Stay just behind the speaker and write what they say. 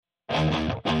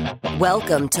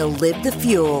Welcome to Live the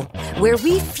Fuel, where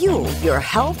we fuel your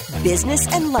health, business,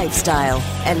 and lifestyle.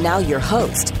 And now your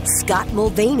host, Scott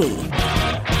Mulvaney.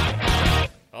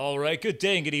 All right, good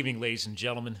day and good evening, ladies and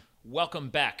gentlemen. Welcome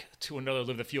back to another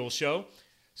Live the Fuel show.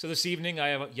 So this evening, I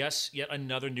have, yet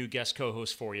another new guest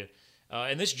co-host for you.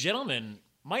 And this gentleman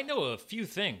might know a few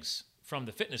things from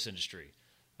the fitness industry.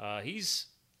 I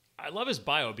love his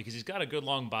bio because he's got a good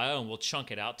long bio, and we'll chunk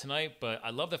it out tonight. But I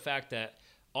love the fact that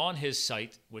on his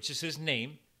site, which is his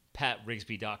name,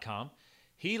 patrigsby.com,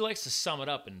 he likes to sum it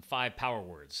up in 5 power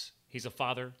words. He's a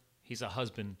father, he's a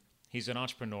husband, he's an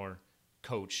entrepreneur,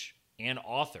 coach, and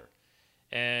author.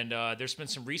 And there's been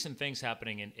some recent things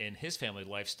happening in his family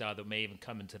lifestyle that may even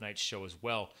come in tonight's show as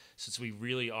well, since we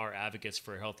really are advocates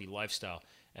for a healthy lifestyle.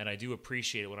 And I do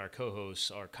appreciate it when our co-hosts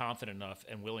are confident enough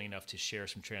and willing enough to share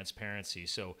some transparency.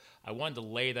 So I wanted to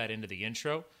lay that into the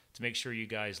intro to make sure you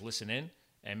guys listen in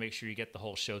and make sure you get the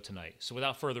whole show tonight. So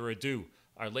without further ado,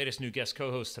 our latest new guest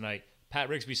co-host tonight, Pat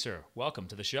Rigsby, sir. Welcome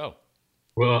to the show.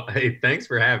 Well, hey, thanks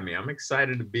for having me. I'm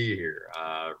excited to be here.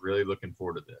 Really looking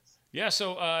forward to this. Yeah,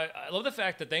 so I love the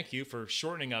fact that thank you for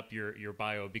shortening up your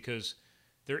bio because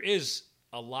there is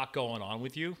a lot going on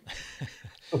with you.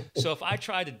 So if I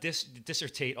try to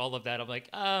dissertate all of that, I'm like,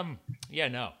 yeah,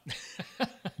 no.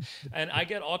 And I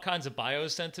get all kinds of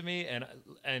bios sent to me,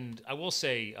 and I will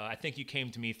say, I think you came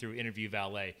to me through Interview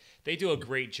Valet. They do a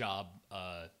great job,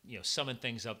 summing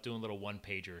things up, doing little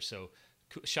one-pager. So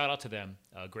shout out to them,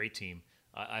 great team.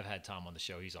 I've had Tom on the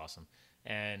show; he's awesome.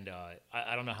 And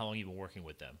I don't know how long you've been working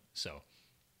with them. So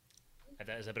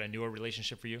has that been a newer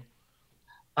relationship for you?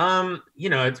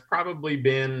 It's probably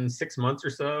been 6 months or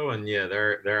so, and yeah,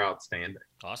 they're outstanding.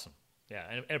 Awesome. Yeah.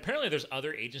 And apparently there's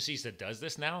other agencies that does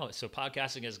this now. So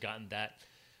podcasting has gotten that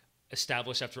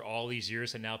established after all these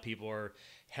years, and now people are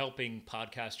helping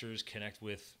podcasters connect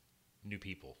with new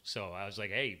people. So I was like,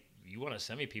 hey, you want to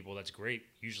send me people? That's great.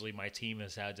 Usually my team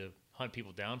has had to hunt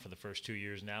people down for the first 2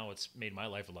 years. Now it's made my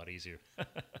life a lot easier.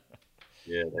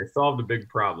 Yeah. They solved a big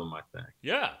problem, I think.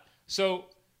 Yeah. So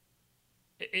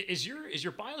is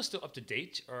your bio still up to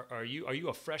date? Or are you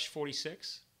a fresh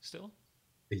 46 still?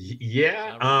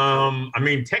 Yeah. I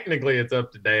mean, technically it's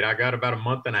up to date. I got about a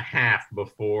month and a half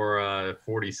before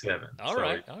 47. All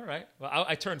right. Well,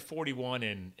 I turned 41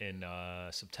 in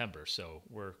September, so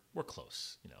we're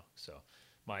close, So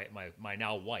my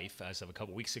now wife, as of a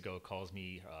couple weeks ago, calls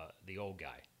me the old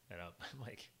guy, and I'm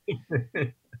like,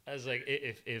 I was like,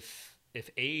 if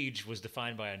age was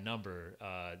defined by a number,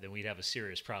 then we'd have a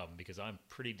serious problem because I'm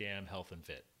pretty damn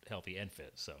healthy and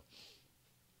fit. So,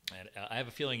 and I have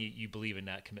a feeling you believe in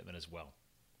that commitment as well.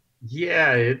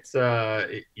 Yeah, it's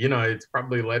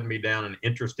probably led me down an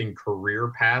interesting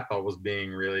career path. I was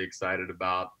being really excited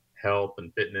about health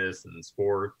and fitness and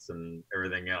sports and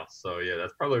everything else. So yeah,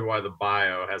 that's probably why the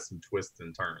bio has some twists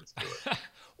and turns to it.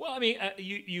 Well, I mean,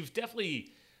 you've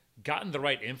definitely gotten the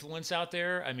right influence out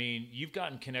there. I mean, you've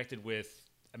gotten connected with.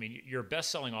 I mean, you're a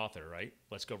best-selling author, right?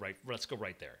 Let's go right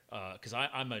there. Because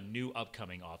I'm a new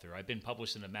upcoming author. I've been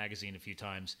published in a magazine a few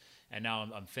times, and now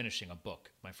I'm finishing a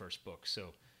book, my first book.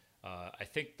 So I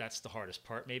think that's the hardest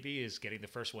part. Maybe is getting the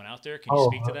first one out there. Can you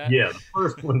speak to that? Yeah, the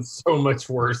first one's so much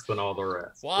worse than all the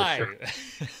rest. Why?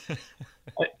 Sure.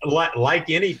 like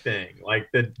anything,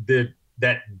 like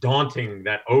that daunting,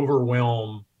 that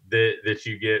overwhelm that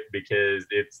you get because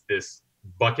it's this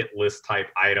bucket list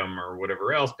type item or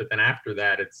whatever else, but then after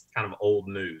that it's kind of old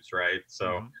news, right?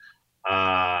 So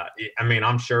I mean,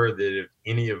 I'm sure that if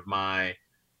any of my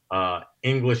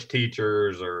English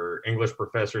teachers or English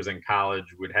professors in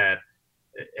college would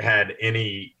had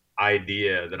any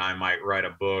idea that I might write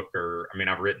a book, or I mean,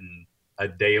 I've written a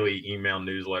daily email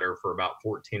newsletter for about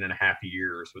 14 and a half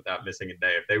years without missing a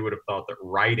day. If they would have thought that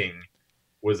writing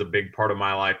was a big part of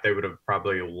my life, they would have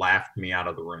probably laughed me out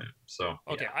of the room. So,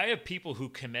 okay. Yeah. I have people who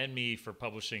commend me for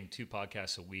publishing 2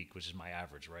 podcasts a week, which is my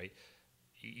average, right?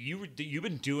 You've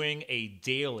been doing a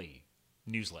daily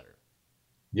newsletter.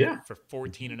 Yeah. For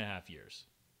 14 and a half years.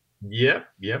 Yep.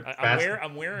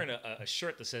 I'm wearing a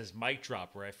shirt that says mic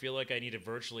drop, where I feel like I need to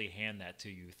virtually hand that to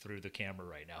you through the camera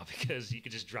right now, because you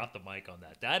could just drop the mic on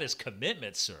that. That is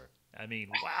commitment, sir. I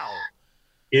mean, wow.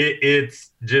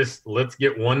 It's just, let's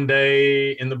get one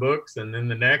day in the books and then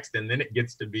the next, and then it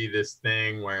gets to be this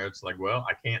thing where it's like, well,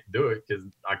 I can't do it because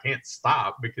I can't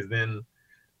stop, because then,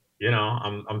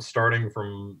 I'm starting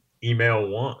from email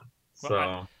 1. So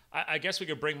well, I guess we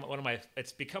could bring one of my,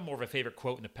 it's become more of a favorite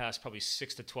quote in the past probably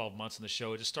 6 to 12 months on the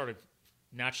show. It just started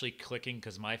naturally clicking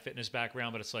because of my fitness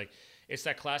background, but it's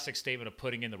that classic statement of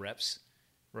putting in the reps.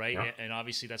 Right. Yeah. And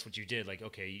obviously that's what you did. Like,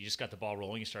 okay, you just got the ball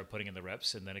rolling, you started putting in the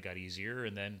reps, and then it got easier,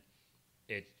 and then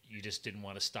you just didn't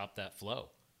want to stop that flow.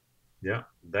 Yeah,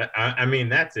 I mean,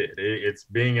 that's it. It's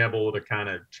being able to kind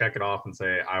of check it off and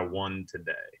say, I won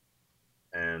today,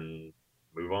 and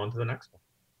move on to the next one.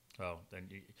 Well, then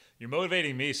you're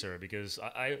motivating me, sir, because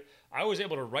I was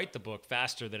able to write the book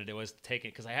faster than it was to take it,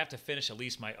 because I have to finish at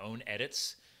least my own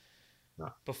edits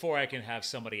No. before I can have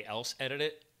somebody else edit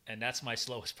it. And that's my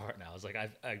slowest part now. It's like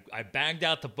I banged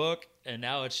out the book, and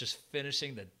now it's just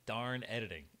finishing the darn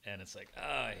editing. And it's like,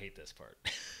 I hate this part.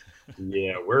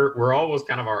 Yeah, we're always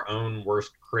kind of our own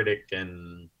worst critic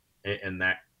in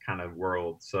that kind of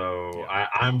world. So Yeah.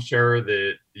 I'm sure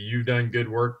that you've done good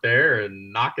work there,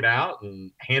 and knock it out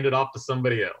and hand it off to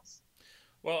somebody else.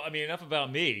 Well, I mean, enough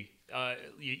about me.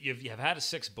 You've had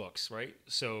 6 books, right?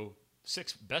 So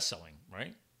 6 best-selling,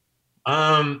 right?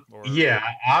 Or Yeah,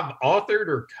 I've authored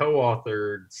or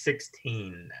co-authored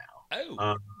 16 oh,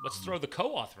 now. let's throw the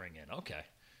co-authoring in. Okay.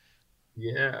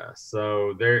 Yeah,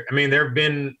 so I mean, there have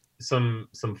been some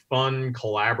fun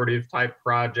collaborative type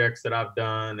projects that I've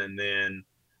done, and then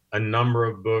a number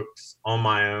of books on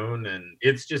my own, and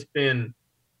it's just been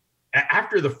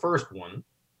after the first one,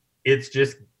 it's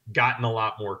just gotten a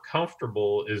lot more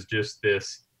comfortable. Is just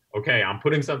this, okay, I'm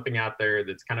putting something out there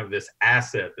that's kind of this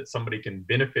asset that somebody can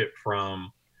benefit from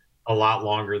a lot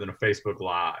longer than a Facebook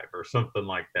Live or something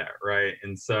like that, right?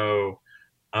 And so,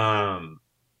 um,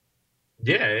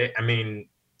 yeah, I mean,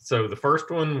 so the first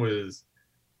one was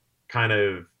kind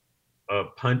of a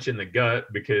punch in the gut,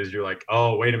 because you're like,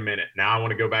 oh, wait a minute, now I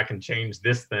want to go back and change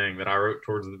this thing that I wrote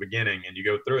towards the beginning, and you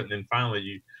go through it, and then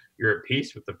finally you're at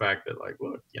peace with the fact that, like,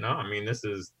 look, I mean, this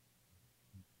is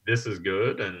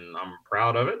good, and I'm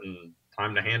proud of it, and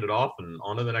time to hand it off and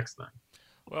on to the next thing.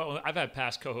 Well, I've had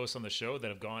past co-hosts on the show that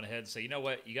have gone ahead and say, you know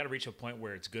what, you got to reach a point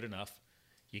where it's good enough.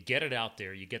 You get it out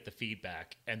there, you get the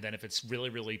feedback, and then if it's really,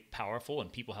 really powerful and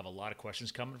people have a lot of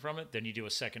questions coming from it, then you do a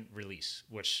second release,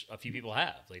 which a few people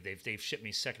have. Like they've shipped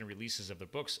me second releases of their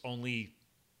books only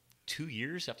 2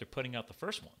 years after putting out the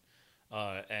first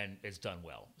one, and it's done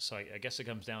well. So I guess it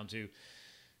comes down to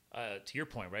your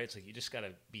point, right? It's like you just got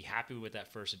to be happy with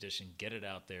that first edition, get it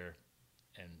out there,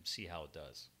 and see how it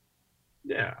does.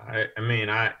 Yeah, I mean,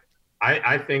 I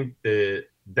think that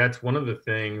that's one of the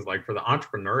things, like, for the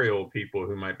entrepreneurial people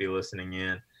who might be listening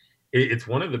in, it's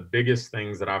one of the biggest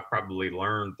things that I've probably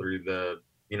learned through the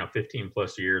 15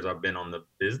 plus years I've been on the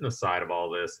business side of all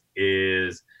this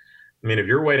is, I mean, if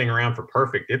you're waiting around for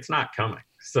perfect, it's not coming.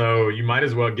 So you might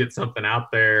as well get something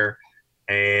out there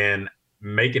and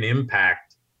make an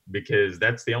impact, because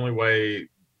that's the only way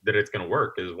that it's going to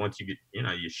work, is once you get,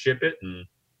 you ship it and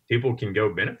people can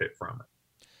go benefit from it.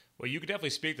 Well, you could definitely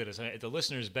speak to this. The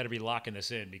listeners better be locking this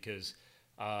in, because,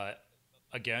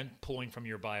 again, pulling from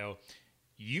your bio,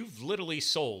 you've literally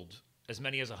sold as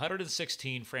many as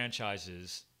 116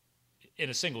 franchises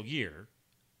in a single year,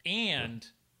 and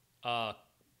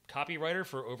copywriter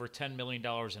for over $10 million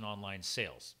in online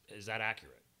sales. Is that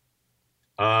accurate?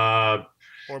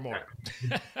 Or more?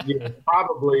 Yeah,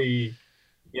 probably.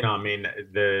 I mean,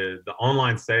 the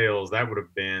online sales, that would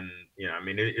have been, I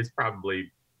mean, it's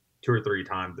probably 2 or 3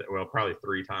 times, well, probably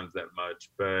 3 times that much.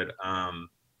 But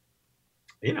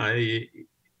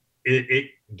it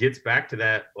gets back to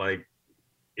that, like,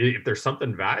 if there's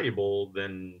something valuable,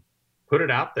 then put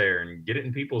it out there and get it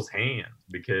in people's hands,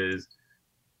 because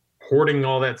hoarding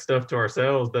all that stuff to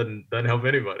ourselves doesn't help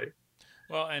anybody.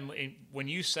 Well, and when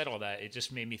you said all that, it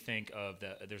just made me think of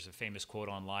there's a famous quote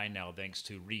online now, thanks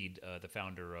to Reed, the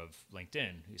founder of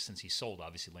LinkedIn, since he sold,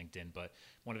 obviously, LinkedIn. But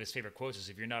one of his favorite quotes is,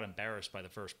 if you're not embarrassed by the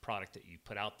first product that you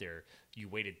put out there, you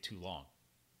waited too long.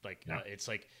 Like, yeah. It's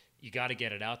like, you got to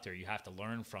get it out there. You have to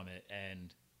learn from it.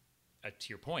 And to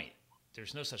your point,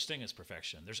 there's no such thing as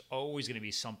perfection. There's always going to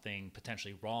be something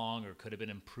potentially wrong, or could have been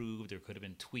improved, or could have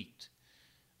been tweaked.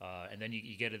 And then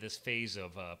you get to this phase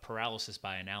of paralysis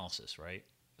by analysis, right?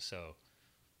 So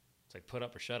it's like, put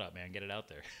up or shut up, man. Get it out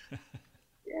there.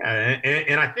 Yeah,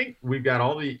 and I think we've got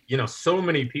all the, so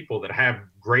many people that have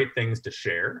great things to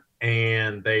share,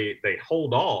 and they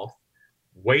hold off,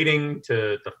 waiting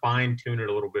to fine tune it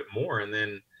a little bit more, and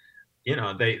then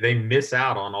they miss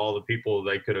out on all the people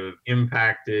they could have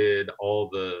impacted, all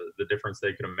the difference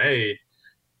they could have made.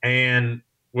 And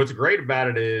what's great about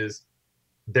it is,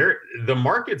 the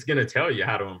market's going to tell you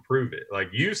how to improve it. Like,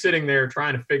 you sitting there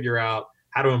trying to figure out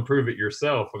how to improve it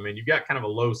yourself, I mean, you've got kind of a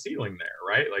low ceiling there,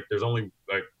 right? Like, there's only,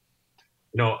 like,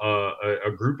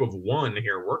 a group of one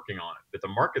here working on it, but the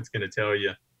market's going to tell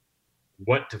you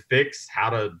what to fix, how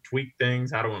to tweak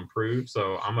things, how to improve.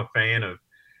 So I'm a fan of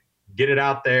get it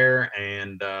out there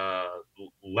and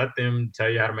let them tell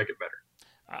you how to make it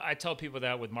better. I tell people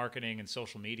that with marketing and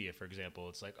social media, for example,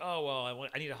 it's like, oh, well,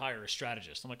 I need to hire a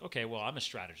strategist. I'm like, okay, well, I'm a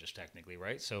strategist technically,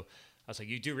 right? So I was like,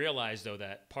 you do realize, though,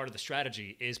 that part of the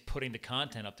strategy is putting the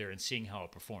content up there and seeing how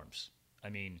it performs. I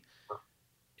mean,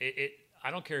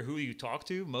 I don't care who you talk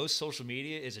to. Most social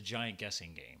media is a giant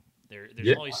guessing game.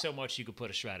 There's only so much you could put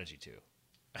a strategy to.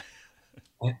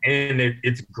 And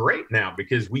it's great now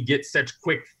because we get such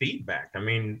quick feedback. I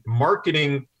mean,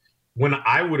 marketing, when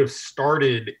I would have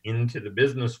started into the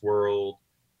business world,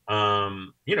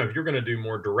 if you're going to do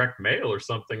more direct mail or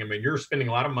something, I mean, you're spending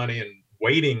a lot of money and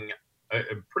waiting a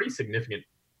pretty significant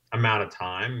amount of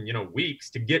time, weeks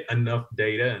to get enough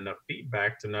data, enough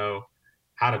feedback to know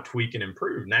how to tweak and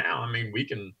improve. Now, I mean, we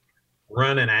can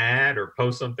run an ad or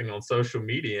post something on social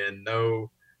media and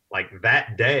know like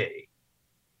that day.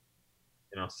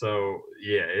 So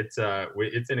yeah, it's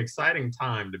an exciting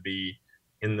time to be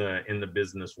in the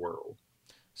business world.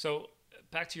 So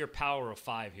back to your power of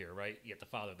 5 here, right? You got the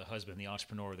father, the husband, the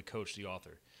entrepreneur, the coach, the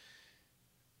author.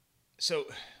 So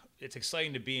it's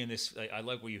exciting to be in this. I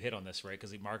like where you hit on this, right?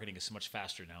 Because the marketing is so much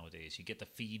faster nowadays. You get the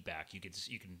feedback. You can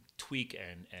tweak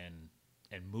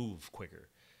and move quicker.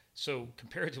 So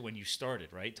compared to when you started,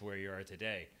 right, to where you are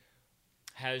today,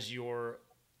 has your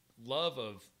love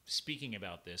of speaking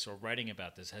about this or writing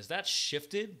about this, has that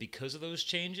shifted because of those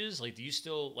changes? Like, do you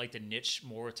still like to niche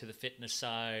more to the fitness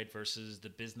side versus the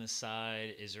business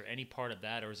side? Is there any part of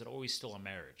that, or is it always still a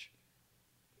marriage?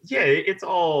 Yeah, it's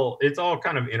all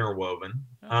kind of interwoven.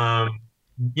 Oh.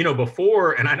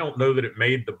 Before, and I don't know that it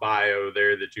made the bio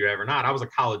there that you have or not, I was a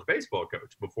college baseball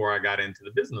coach before I got into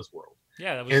the business world.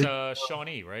 Yeah, that was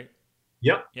Shawnee, right?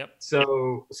 Yep. Yep.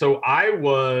 So I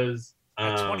was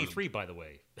at 23, by the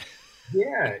way.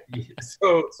 Yeah.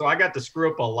 So I got to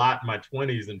screw up a lot in my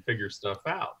 20s and figure stuff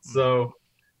out. So,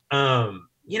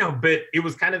 but it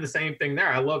was kind of the same thing there.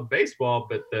 I love baseball,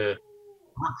 but the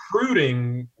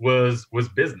recruiting was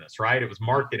business, right? It was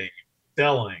marketing,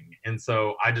 selling. And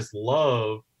so I just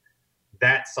love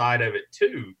that side of it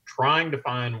too, trying to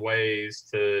find ways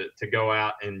to go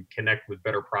out and connect with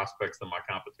better prospects than my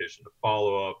competition, to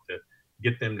follow up, to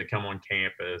get them to come on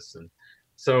campus. And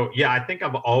so, yeah, I think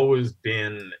I've always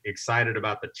been excited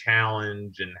about the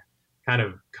challenge and kind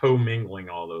of commingling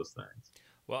all those things.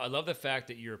 Well, I love the fact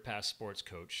that you're a past sports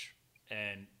coach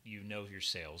and you know your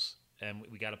sales. And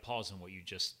we got to pause on what you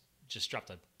just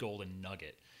dropped a golden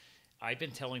nugget. I've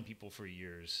been telling people for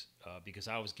years, because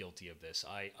I was guilty of this.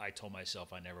 I told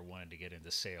myself I never wanted to get into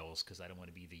sales because I don't want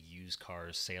to be the used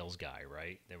cars sales guy,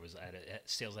 right?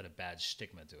 Sales had a bad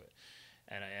stigma to it.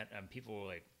 And people were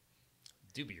like,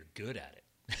 dude, but you're good at it.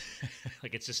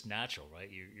 Like, it's just natural, right?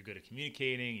 You're good at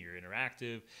communicating, you're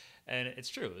interactive, and it's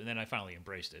true. And then I finally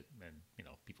embraced it, and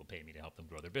people pay me to help them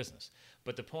grow their business.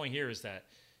 But the point here is that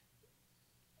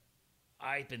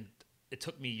it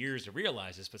took me years to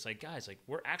realize this, but it's like, guys, like,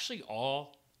 we're actually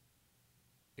all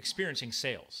experiencing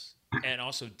sales and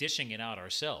also dishing it out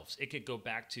ourselves. It could go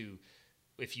back to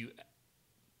if you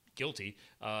guilty,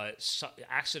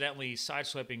 accidentally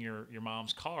sideswiping your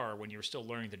mom's car when you were still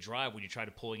learning to drive, when you tried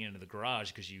to pull it into the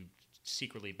garage because you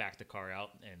secretly backed the car out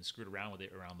and screwed around with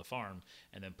it around the farm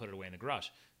and then put it away in the garage.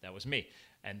 That was me.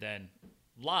 And then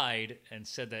lied and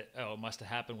said that, it must have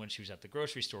happened when she was at the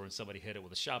grocery store and somebody hit it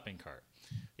with a shopping cart.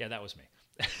 Yeah, that was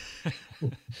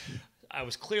me. I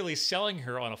was clearly selling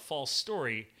her on a false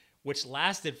story, which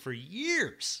lasted for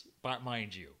years, but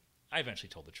mind you. I eventually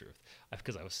told the truth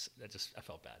because I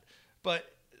felt bad. But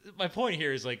my point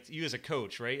here is, like, you as a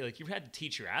coach, right? Like, you've had to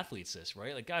teach your athletes this,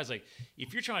 right? Like, guys, like,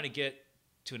 if you're trying to get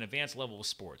to an advanced level of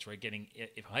sports, right? Getting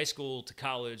if high school to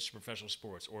college to professional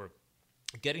sports, or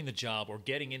getting the job, or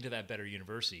getting into that better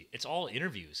university, it's all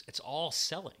interviews. It's all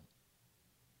selling.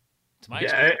 To my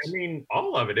experience. I mean,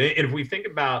 all of it. And if we think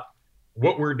about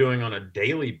what we're doing on a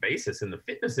daily basis in the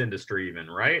fitness industry,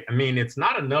 even, right? I mean, it's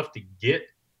not enough to get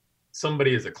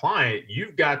somebody as a client.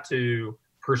 You've got to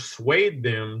persuade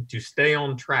them to stay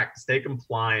on track, stay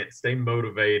compliant, stay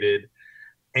motivated.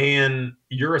 And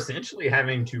you're essentially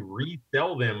having to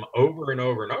resell them over and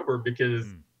over and over because,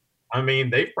 I mean,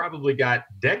 they've probably got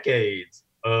decades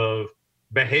of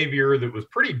behavior that was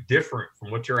pretty different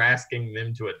from what you're asking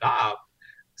them to adopt.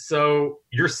 So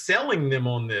you're selling them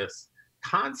on this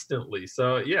constantly.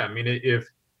 So, yeah, I mean,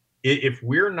 if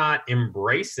we're not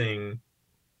embracing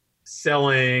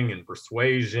selling and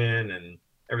persuasion and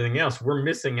everything else, we're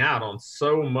missing out on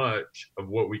so much of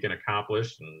what we can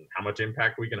accomplish and how much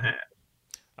impact we can have.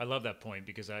 I love that point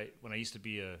because when I used to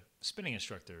be a spinning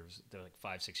instructor, there were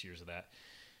like 5-6 years of that.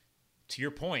 To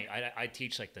your point, I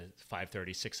teach like the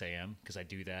 5:30, 6 a.m. because I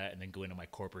do that and then go into my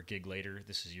corporate gig later.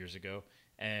 This is years ago.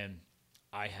 And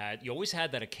you always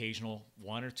had that occasional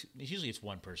one or two, usually it's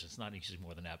one person, it's not usually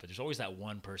more than that, but there's always that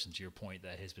one person, to your point,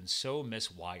 that has been so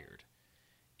miswired.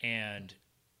 And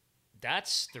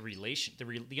that's the relation.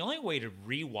 The only way to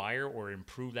rewire or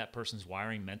improve that person's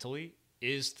wiring mentally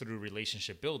is through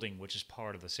relationship building, which is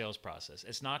part of the sales process.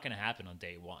 It's not going to happen on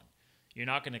day one. You're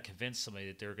not going to convince somebody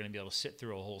that they're going to be able to sit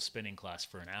through a whole spinning class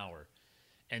for an hour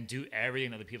and do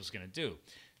everything other people's going to do.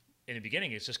 In the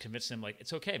beginning, it's just convincing them, like,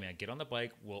 it's okay, man. Get on the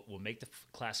bike. We'll make the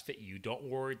class fit you. Don't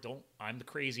worry. I'm the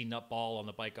crazy nutball on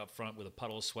the bike up front with a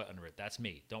puddle of sweat under it. That's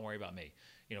me. Don't worry about me.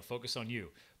 Focus on you.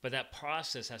 But that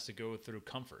process has to go through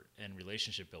comfort and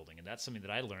relationship building. And that's something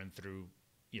that I learned through,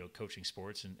 coaching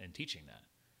sports and teaching that.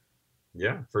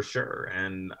 Yeah, for sure.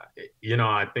 And,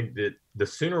 I think that the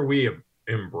sooner we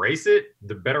embrace it,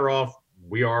 the better off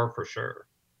we are, for sure.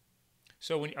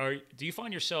 So do you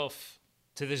find yourself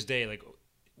to this day, like,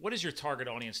 what is your target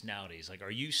audience nowadays? Like,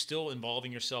 are you still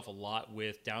involving yourself a lot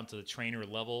with down to the trainer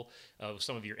level of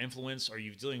some of your influence? Are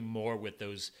you dealing more with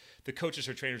the coaches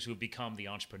or trainers who have become the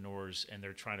entrepreneurs and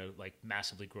they're trying to, like,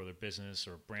 massively grow their business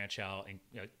or branch out and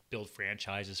build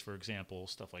franchises, for example,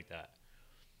 stuff like that?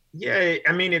 Yeah,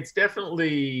 I mean, it's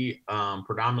definitely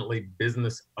predominantly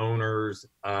business owners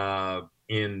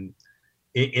in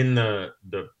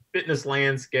the fitness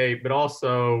landscape, but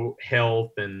also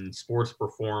health and sports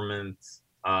performance.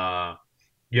 I've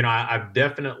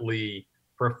definitely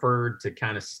preferred to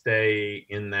kind of stay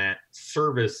in that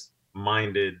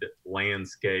service-minded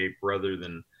landscape rather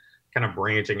than kind of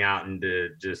branching out into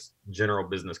just general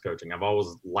business coaching. I've always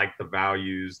liked the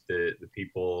values that the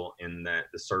people in the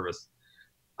service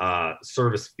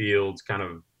fields kind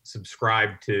of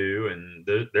subscribe to, and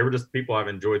they were just people I've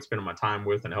enjoyed spending my time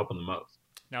with and helping the most.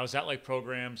 Now, is that like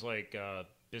programs like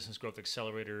Business Growth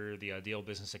Accelerator, the Ideal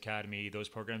Business Academy, those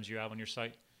programs you have on your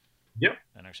site? Yep.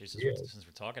 And actually, since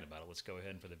we're talking about it, let's go ahead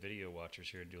and for the video watchers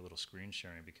here and do a little screen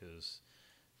sharing, because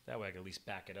that way I can at least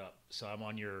back it up. So I'm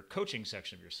on your coaching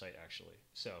section of your site, actually.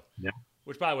 So,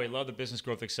 which, by the way, love the Business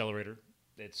Growth Accelerator.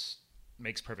 It's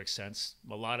makes perfect sense.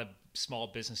 A lot of small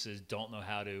businesses don't know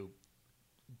how to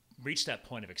reach that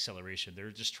point of acceleration.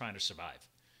 They're just trying to survive,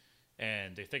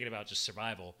 and they're thinking about just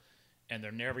survival, and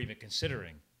they're never even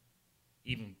considering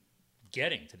even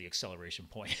getting to the acceleration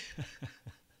point.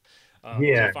 Do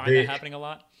you find that happening a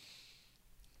lot?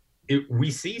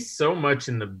 We see so much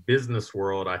in the business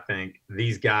world. I think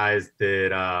these guys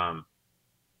that,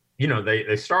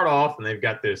 they start off and they've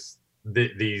got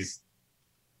these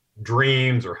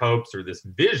dreams or hopes or this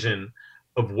vision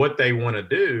of what they want to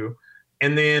do.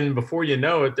 And then before you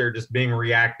know it, they're just being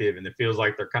reactive, and it feels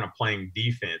like they're kind of playing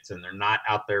defense, and they're not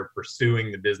out there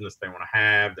pursuing the business they want to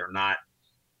have. They're not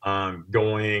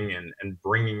going and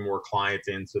bringing more clients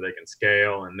in so they can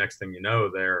scale. And next thing you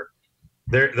know,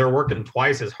 they're working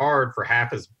twice as hard for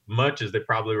half as much as they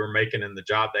probably were making in the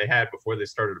job they had before they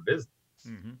started a business.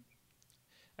 Mm-hmm.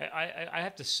 I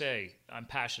have to say, I'm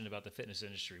passionate about the fitness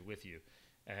industry with you.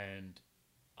 And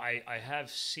I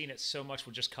have seen it so much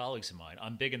with just colleagues of mine.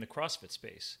 I'm big in the CrossFit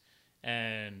space,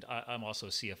 and I'm also a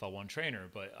CFL1 trainer,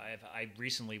 but I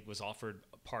recently was offered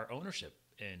part ownership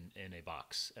in a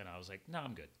box, and I was like, no,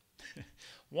 I'm good.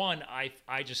 One,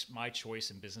 my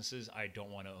choice in businesses, I don't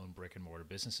want to own brick and mortar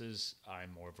businesses.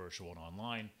 I'm more virtual and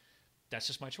online. That's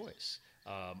just my choice.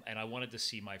 And I wanted to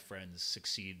see my friends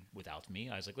succeed without me.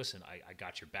 I was like, listen, I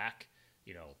got your back.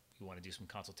 You want to do some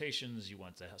consultations, you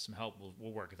want to have some help,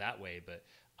 we'll work that way, but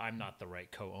I'm not the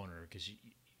right co-owner, because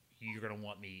you're going to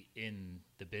want me in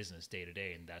the business day to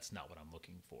day, and that's not what I'm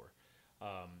looking for.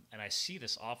 And I see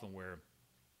this often where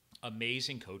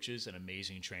amazing coaches and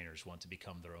amazing trainers want to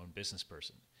become their own business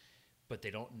person, but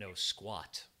they don't know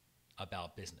squat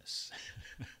about business.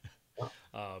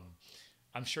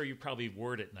 I'm sure you probably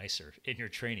word it nicer in your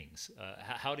trainings.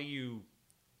 How do you,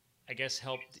 I guess,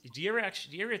 help? Do you ever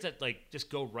just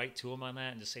go right to them on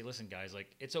that and just say, listen, guys,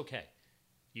 like, it's okay.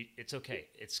 It's okay.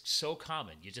 It's so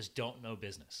common. You just don't know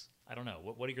business. I don't know.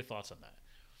 What are your thoughts on that?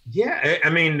 Yeah. I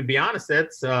mean, to be honest,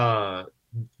 that's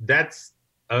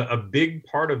a big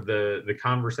part of the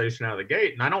conversation out of the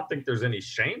gate. And I don't think there's any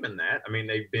shame in that. I mean,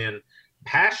 they've been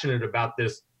passionate about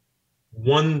this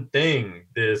one thing,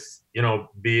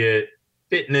 be it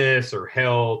fitness or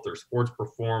health or sports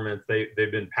performance. They've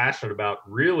been passionate about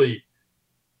really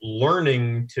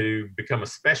learning to become a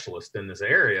specialist in this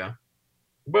area.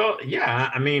 Well, yeah,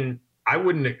 I mean, I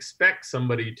wouldn't expect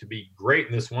somebody to be great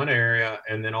in this one area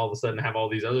and then all of a sudden have all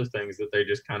these other things that they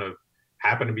just kind of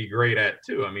happen to be great at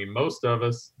too. I mean, most of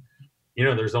us,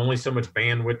 there's only so much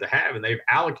bandwidth to have, and they've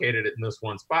allocated it in this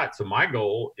one spot. So my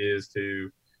goal is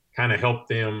to kind of help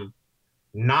them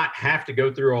not have to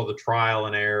go through all the trial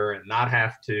and error and not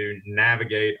have to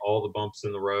navigate all the bumps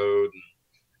in the road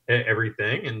and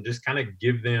everything, and just kind of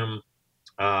give them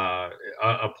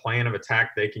a plan of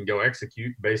attack they can go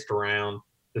execute based around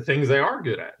the things they are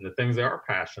good at and the things they are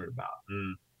passionate about.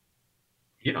 And,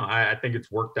 I think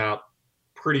it's worked out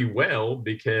pretty well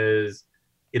because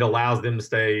it allows them to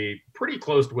stay pretty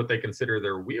close to what they consider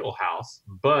their wheelhouse,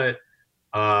 but,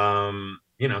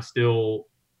 still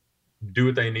do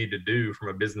what they need to do from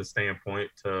a business standpoint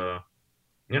to,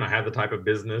 have the type of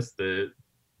business that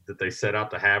they set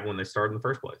out to have when they started in the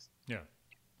first place. Yeah.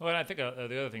 Well, and I think the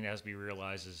other thing that has to be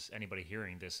realized is anybody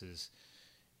hearing this is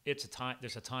there's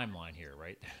a timeline here,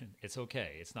 right? It's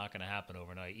okay. It's not going to happen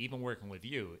overnight. Even working with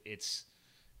you, it's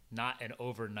not an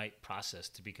overnight process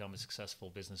to become a successful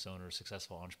business owner, a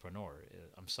successful entrepreneur.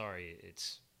 I'm sorry.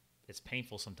 It's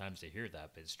painful sometimes to hear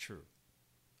that, but it's true.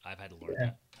 I've had to learn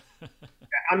that.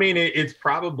 I mean, it's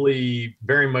probably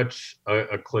very much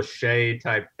a cliche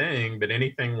type thing, but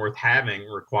anything worth having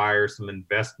requires some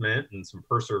investment and some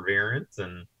perseverance,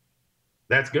 and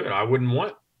that's good. I wouldn't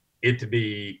want it to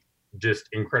be just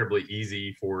incredibly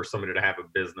easy for somebody to have a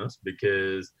business,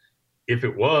 because if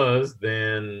it was,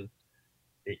 then,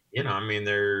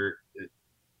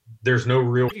 there's no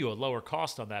real... Give you a lower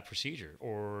cost on that procedure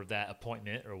or that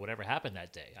appointment or whatever happened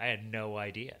that day. I had no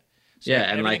idea. So yeah,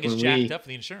 and everything like is jacked up for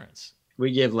the insurance.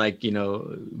 We give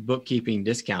bookkeeping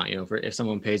discount, for if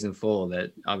someone pays in full,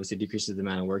 that obviously decreases the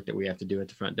amount of work that we have to do at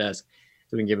the front desk.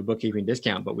 So we can give a bookkeeping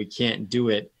discount, but we can't do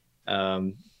it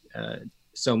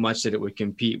so much that it would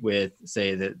compete with,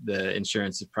 say, the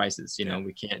insurance prices.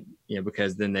 We can't,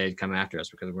 because then they'd come after us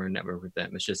because we're in network with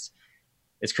them.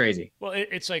 It's crazy. Well,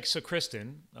 it's like, so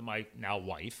Kristen, my now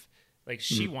wife, like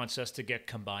she wants us to get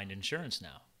combined insurance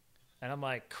now. And I'm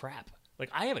like, crap. Like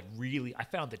I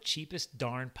found the cheapest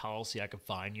darn policy I could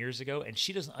find years ago, and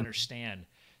she doesn't understand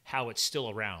how it's still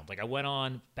around. Like I went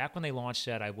on, back when they launched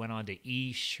that, I went on to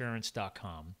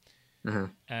esurance.com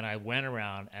and I went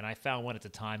around and I found one at the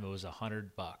time. It was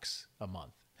 $100 a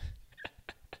month.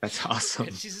 That's awesome.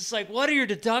 And she's just like, what are your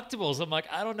deductibles? I'm like,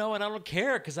 I don't know. And I don't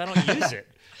care because I don't use it.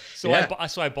 So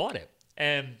I bought it.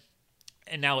 And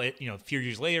now a few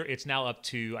years later, it's now up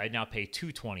to, I now pay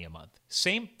 $220 a month.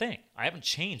 Same thing. I haven't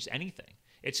changed anything.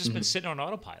 It's just been sitting on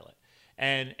autopilot.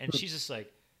 And she's just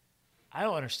like, I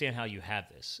don't understand how you have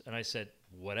this. And I said,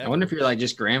 whatever. I wonder if you're like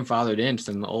just grandfathered into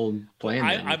some old plan.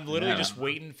 I'm literally just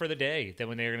waiting for the day that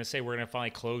when they're going to say, we're going to finally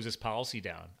close this policy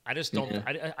down. I just don't,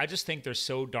 I just think they're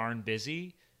so darn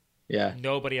busy. Yeah.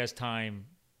 Nobody has time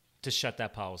to shut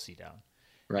that policy down.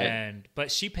 Right.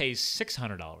 But she pays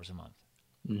 $600 a month.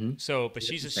 Mm-hmm. So, but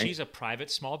she's a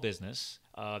private small business.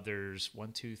 There's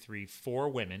 4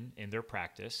 women in their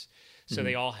practice. So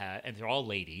they all and they're all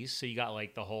ladies. So you got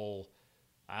like the whole,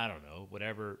 I don't know,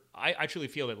 whatever. I truly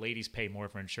feel that ladies pay more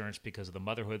for insurance because of the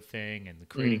motherhood thing and the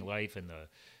creating life and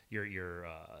your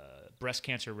breast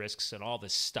cancer risks and all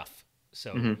this stuff.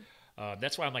 So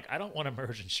that's why I'm like, I don't want to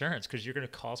merge insurance because you're going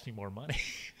to cost me more money.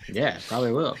 Yeah,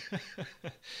 probably will.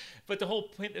 But the whole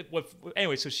point,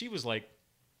 anyway, so she was like,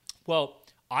 well,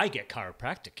 I get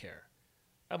chiropractic care.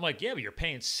 I'm like, yeah, but you're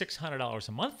paying $600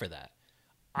 a month for that.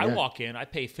 I walk in, I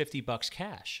pay $50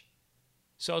 cash.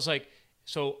 So I was like,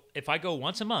 so if I go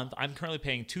once a month, I'm currently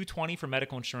paying $220 for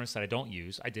medical insurance that I don't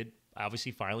use. I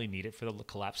obviously finally need it for the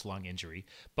collapsed lung injury.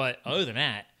 But other than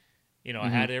that, I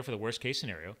had it there for the worst case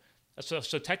scenario. So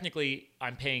technically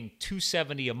I'm paying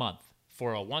 $270 a month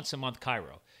for a once a month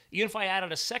chiro. Even if I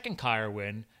added a second chiro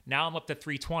in, now I'm up to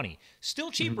 $320.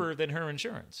 Still cheaper than her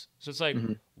insurance. So it's like,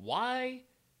 why?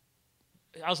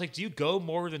 I was like, do you go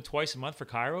more than twice a month for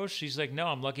chiro? She's like, no,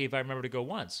 I'm lucky if I remember to go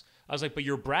once. I was like, but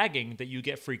you're bragging that you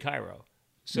get free chiro.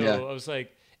 So I was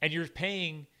like, and you're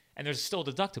paying, and there's still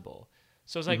deductible.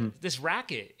 So it's like this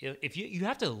racket, if you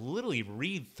have to literally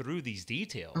read through these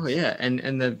details. Oh yeah.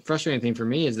 And the frustrating thing for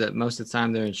me is that most of the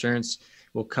time their insurance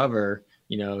will cover,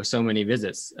 so many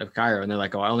visits of chiro, and they're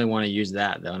like, oh, I only want to use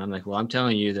that though. And I'm like, well, I'm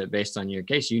telling you that based on your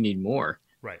case, you need more.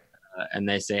 Right. And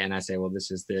I say, well,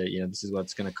 this is this is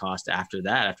what's going to cost after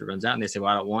it runs out. And they say,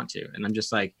 well, I don't want to. And I'm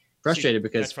just like frustrated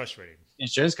because that's frustrating.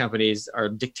 Insurance companies are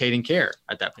dictating care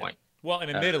at that point. Well,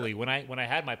 and admittedly, when I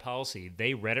had my policy,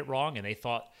 they read it wrong and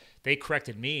they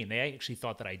corrected me, and they actually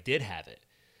thought that I did have it.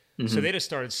 So they just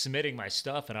started submitting my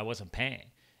stuff and I wasn't paying.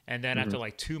 And then after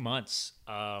like 2 months,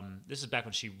 this is back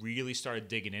when she really started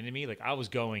digging into me. Like I was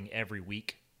going every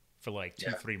week for like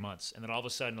 2-3 months. And then all of a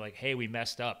sudden, like, hey, we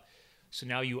messed up. So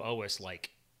now you owe us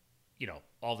like,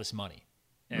 all this money.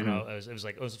 And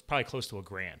it was probably close to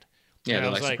 $1,000. Yeah, and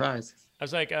they're like, surprise. I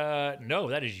was like, no,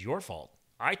 that is your fault.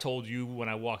 I told you when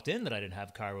I walked in that I didn't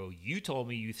have chiro. You told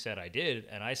me you said I did,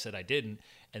 and I said I didn't.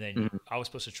 And then I was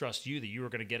supposed to trust you that you were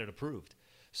going to get it approved.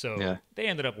 So they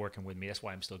ended up working with me. That's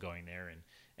why I'm still going there.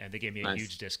 And they gave me a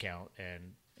huge discount.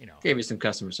 And, you know. Gave you some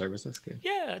customer service. That's good.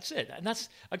 Yeah, that's it. And that's,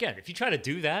 again, if you try to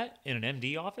do that in an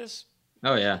MD office.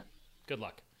 Oh, yeah. Good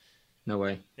luck. No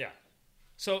way. Yeah.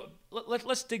 So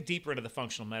let's dig deeper into the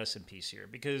functional medicine piece here,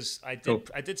 because I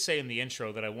did say in the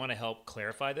intro that I want to help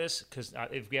clarify this, because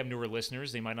if we have newer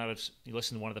listeners, they might not have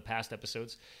listened to one of the past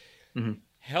episodes.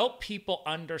 Help people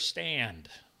understand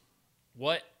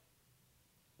why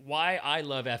I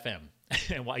love FM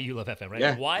and why you love FM, right?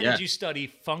 Yeah, why did you study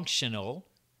functional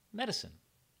medicine?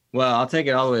 Well, I'll take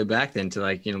it all the way back then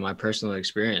to my personal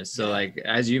experience. So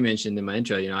as you mentioned in my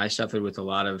intro, I suffered with a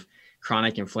lot of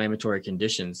chronic inflammatory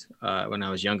conditions when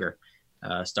I was younger,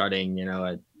 starting,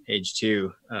 at age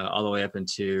 2, all the way up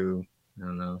into,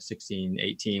 16,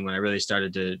 18, when I really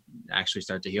started to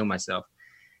heal myself.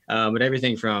 But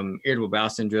everything from irritable bowel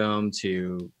syndrome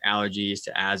to allergies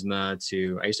to asthma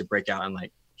to, I used to break out in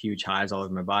huge hives all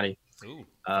over my body. Ooh,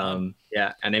 and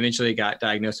eventually got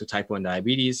diagnosed with type 1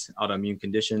 diabetes, autoimmune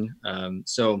condition.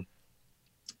 So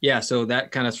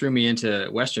that kind of threw me into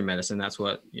Western medicine. That's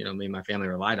what, me and my family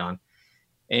relied on.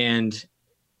 And,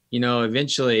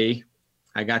 eventually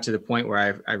I got to the point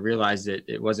where I realized that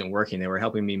it wasn't working. They were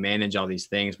helping me manage all these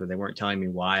things, but they weren't telling me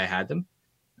why I had them.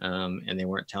 And they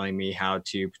weren't telling me how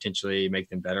to potentially make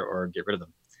them better or get rid of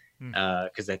them,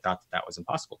 because they thought that was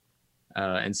impossible.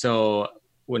 And so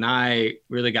when I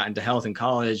really got into health in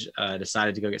college, I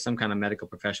decided to go get some kind of medical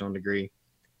professional degree.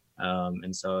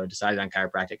 And so I decided on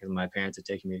chiropractic because my parents had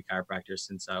taken me to chiropractors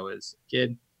since I was a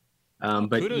kid. But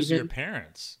kudos to your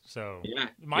parents. So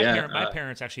my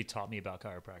parents actually taught me about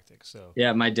chiropractic. So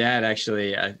my dad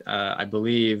actually, I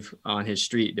believe on his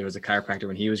street, there was a chiropractor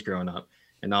when he was growing up,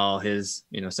 and all his,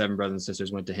 7 brothers and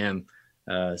sisters went to him.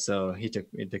 So he took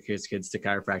his kids to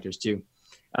chiropractors too.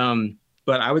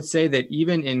 But I would say that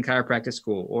even in chiropractic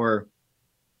school, or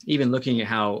even looking at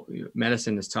how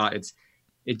medicine is taught,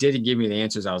 it didn't give me the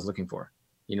answers I was looking for.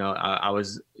 I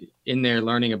was in there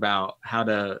learning about how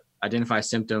to identify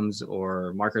symptoms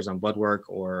or markers on blood work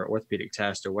or orthopedic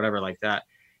test or whatever like that,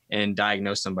 and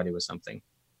diagnose somebody with something.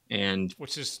 And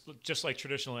which is just like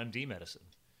traditional MD medicine.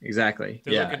 Exactly.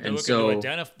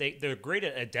 They're great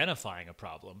at identifying a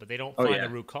problem, but they don't find the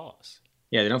root cause.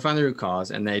 Yeah, they don't find the root cause,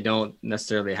 and they don't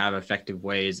necessarily have effective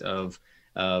ways of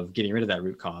getting rid of that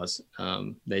root cause.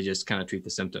 They just kind of treat the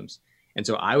symptoms. And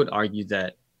so I would argue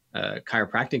that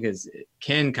chiropractic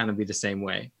can kind of be the same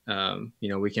way.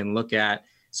 We can look at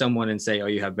someone and say, oh,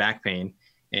 you have back pain,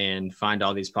 and find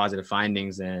all these positive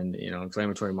findings and,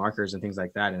 inflammatory markers and things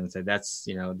like that. And say, that's,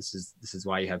 this is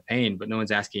why you have pain, but no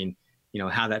one's asking,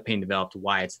 how that pain developed,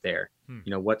 why it's there,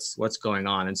 what's going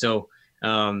on. And so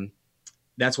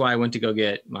that's why I went to go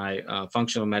get my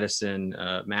functional medicine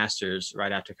master's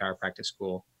right after chiropractic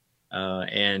school.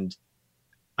 And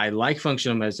I like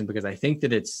functional medicine because I think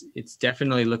that it's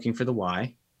definitely looking for the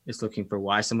why. It's looking for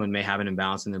why someone may have an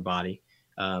imbalance in their body.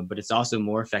 But it's also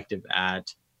more effective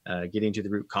at getting to the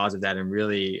root cause of that and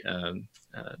really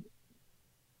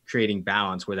creating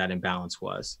balance where that imbalance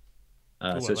was.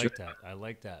 I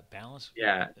like that. Balance.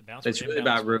 Yeah. So it's really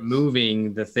about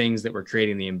removing the things that were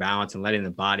creating the imbalance and letting the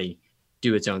body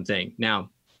do its own thing. Now,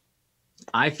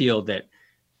 I feel that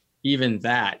even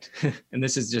that, and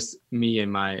this is just me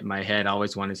in my head,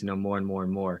 always wanted to know more and more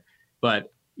and more.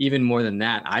 But even more than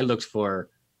that, I looked for,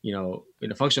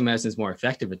 functional medicine is more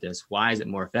effective at this. Why is it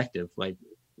more effective?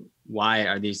 Why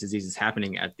are these diseases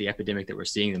happening at the epidemic that we're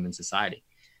seeing them in society?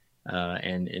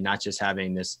 And not just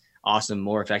having this awesome,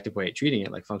 more effective way of treating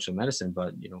it like functional medicine,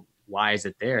 but, why is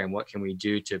it there? And what can we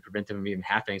do to prevent them from even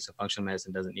happening so functional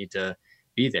medicine doesn't need to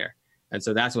be there? And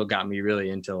so that's what got me really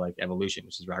into evolution,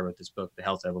 which is why I wrote this book, The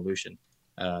Health Evolution,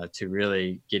 to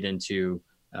really get into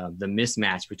the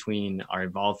mismatch between our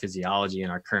evolved physiology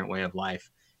and our current way of life.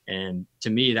 And to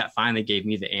me, that finally gave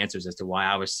me the answers as to why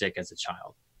I was sick as a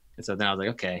child. And so then I was like,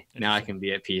 okay, now I can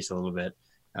be at peace a little bit.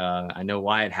 I know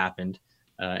why it happened.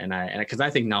 Because I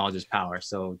think knowledge is power.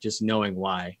 So just knowing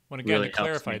why. Well, again, really to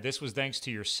clarify, this was thanks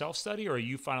to your self-study, or are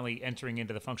you finally entering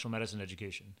into the functional medicine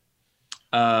education?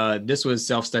 This was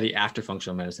self-study after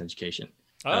functional medicine education.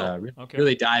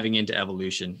 Really diving into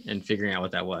evolution and figuring out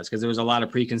what that was. Because there was a lot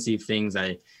of preconceived things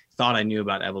I thought I knew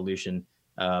about evolution,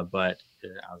 but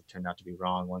I turned out to be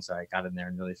wrong once I got in there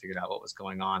and really figured out what was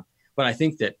going on. But I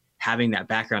think that having that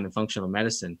background in functional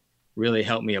medicine really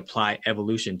helped me apply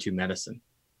evolution to medicine.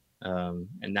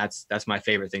 And that's my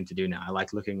favorite thing to do now. I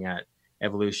like looking at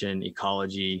evolution,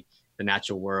 ecology, the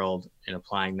natural world, and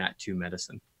applying that to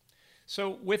medicine.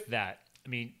 So with that, I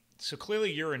mean, So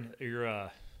clearly you're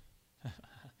an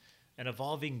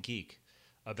evolving geek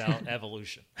about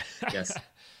evolution.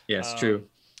 Yes, true.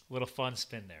 Little fun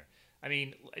spin there. I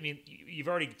mean, you've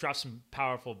already dropped some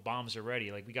powerful bombs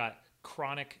already. Like we got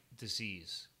chronic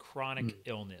disease, chronic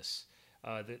illness.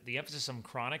 The emphasis on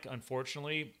chronic,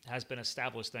 unfortunately, has been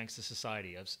established thanks to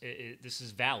society. This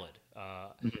is valid.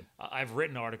 I've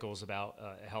written articles about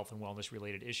health and wellness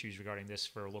related issues regarding this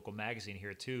for a local magazine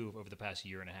here too over the past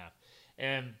year and a half.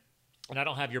 And I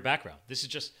don't have your background. This is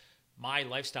just my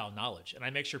lifestyle knowledge. And I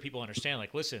make sure people understand,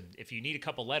 like, listen, if you need a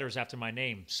couple letters after my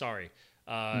name, sorry.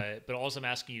 But all I'm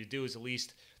asking you to do is at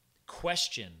least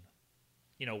question,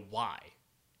 why.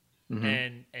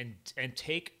 And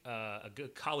take a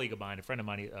good colleague of mine, a friend of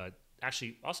mine,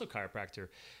 actually also a chiropractor.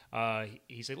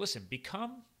 He said, listen,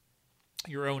 become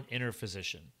your own inner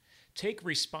physician. Take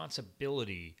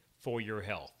responsibility for your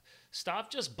health.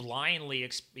 Stop just blindly,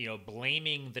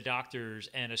 blaming the doctors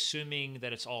and assuming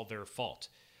that it's all their fault.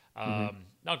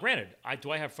 Now, granted,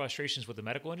 do I have frustrations with the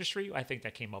medical industry? I think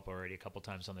that came up already a couple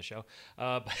times on the show.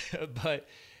 But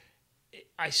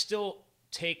I still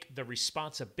take the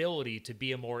responsibility to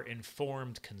be a more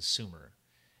informed consumer.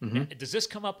 Does this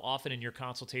come up often in your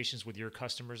consultations with your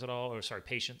customers at all, or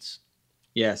patients?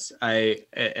 Yes, I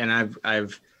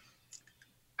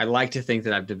like to think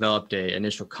that I've developed a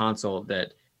initial consult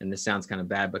that, and this sounds kind of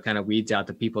bad, but kind of weeds out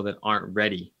the people that aren't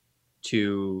ready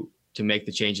to make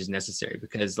the changes necessary,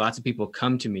 because lots of people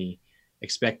come to me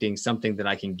expecting something that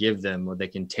I can give them or they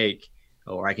can take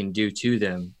or I can do to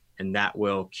them, and that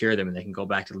will cure them and they can go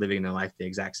back to living their life the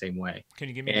exact same way. Can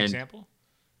you give me an example?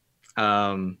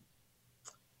 Like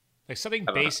something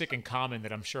basic and common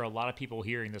that I'm sure a lot of people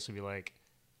hearing this will be like,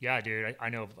 yeah, dude, I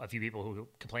know a few people who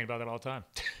complain about that all the time.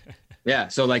 Yeah.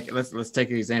 So like, let's take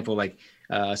an example, like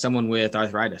someone with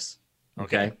arthritis.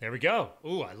 Okay. There we go.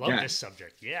 Ooh, I love this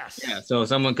subject. Yes. Yeah. So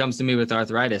someone comes to me with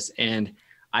arthritis and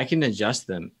I can adjust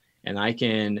them and I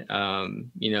can,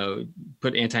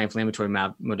 put anti-inflammatory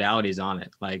modalities on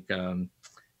it.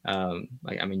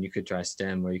 You could try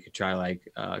stem, or you could try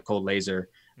cold laser,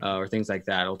 or things like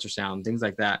that, ultrasound, things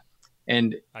like that.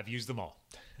 And I've used them all.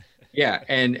 Yeah.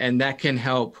 And that can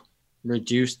help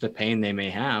reduce the pain they may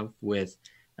have with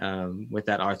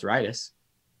that arthritis.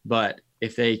 But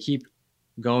if they keep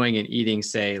going and eating,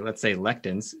 let's say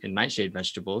lectins in nightshade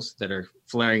vegetables that are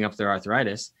flaring up their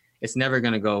arthritis, it's never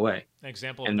going to go away. An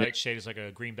example of nightshade is like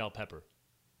a green bell pepper.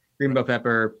 Green bell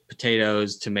pepper,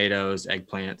 potatoes, tomatoes,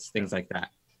 eggplants, things like that.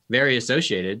 Very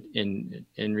associated in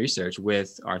research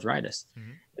with arthritis.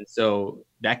 And so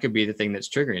that could be the thing that's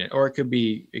triggering it. Or it could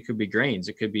be grains,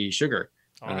 it could be sugar.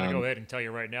 I'm going to go ahead and tell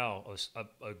you right now,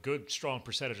 a good strong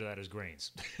percentage of that is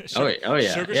grains. Oh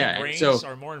yeah. Sugars and grains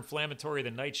are more inflammatory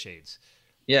than nightshades.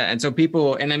 Yeah. And so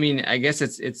people, and I mean, I guess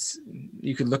it's,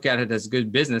 you could look at it as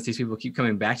good business. These people keep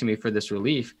coming back to me for this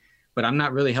relief, but I'm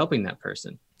not really helping that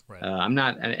person. Right. I'm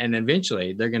not, and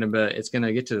eventually it's going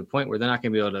to get to the point where they're not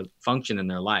going to be able to function in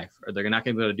their life, or they're not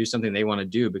going to be able to do something they want to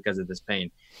do because of this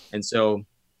pain. And so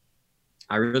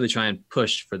I really try and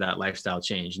push for that lifestyle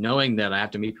change, knowing that I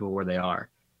have to meet people where they are,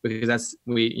 because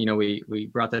we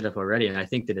brought that up already. And I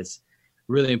think that it's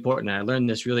really important. And I learned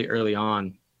this really early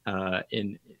on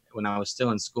when I was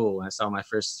still in school, and I saw my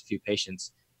first few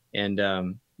patients, and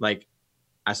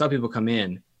I saw people come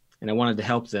in and I wanted to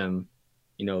help them,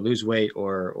 lose weight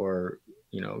or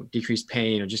decrease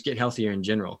pain or just get healthier in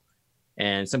general.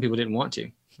 And some people didn't want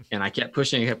to, and I kept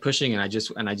pushing, and I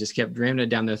just kept ramming it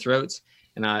down their throats.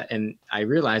 And I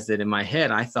realized that in my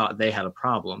head, I thought they had a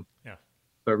problem,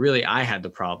 but really I had the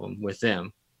problem with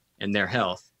them and their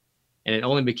health. And it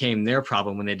only became their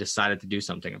problem when they decided to do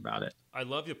something about it. I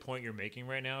love the point you're making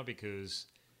right now, because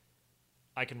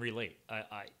I can relate.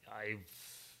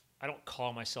 I don't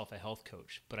call myself a health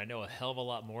coach, but I know a hell of a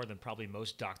lot more than probably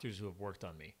most doctors who have worked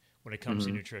on me when it comes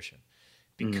to nutrition,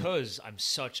 because I'm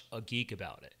such a geek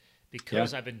about it,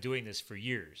 because I've been doing this for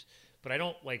years. But I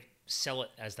don't sell it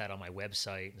as that on my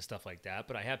website and stuff like that.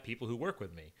 But I have people who work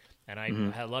with me, and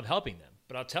I love helping them.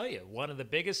 But I'll tell you, one of the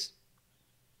biggest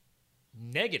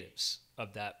negatives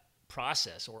of that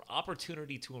process or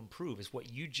opportunity to improve is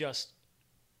what you just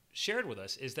shared with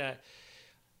us, is that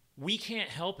we can't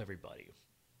help everybody.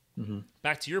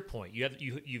 Back to your point,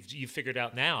 you've figured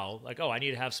out now, I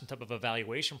need to have some type of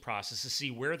evaluation process to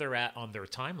see where they're at on their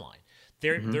timeline.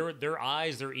 Their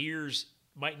eyes, their ears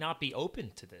might not be open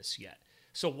to this yet.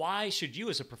 So why should you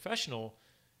as a professional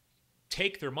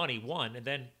take their money, one,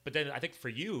 but then I think for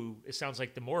you, it sounds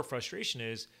like the more frustration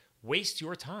is waste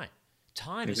your time.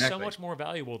 Time is so much more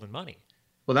valuable than money.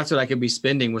 Well, that's what I could be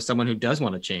spending with someone who does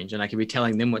want to change, and I could be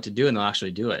telling them what to do, and they'll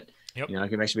actually do it. Yep. I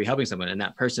could actually be helping someone, and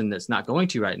that person that's not going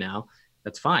to right now,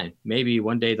 that's fine. Maybe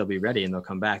one day they'll be ready and they'll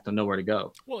come back. They'll know where to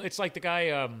go. Well, it's like the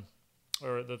guy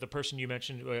or the person you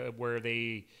mentioned where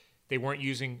they weren't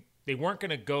going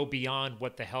to go beyond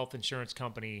what the health insurance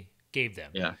company gave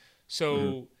them. Yeah.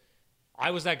 So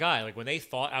I was that guy. Like when they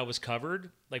thought I was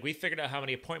covered, like we figured out how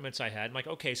many appointments I had. I'm like,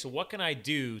 okay, so what can I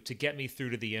do to get me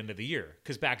through to the end of the year?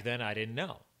 Because back then I didn't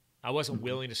know. I wasn't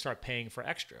willing to start paying for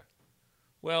extra.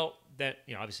 Well, that,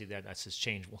 obviously that's just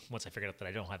changed once I figured out that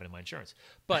I don't have it in my insurance.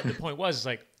 But the point was,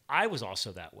 like, I was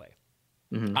also that way.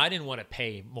 I didn't want to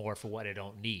pay more for what I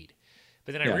don't need.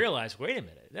 But then I realized, wait a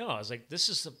minute. No, I was like,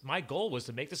 my goal was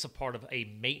to make this a part of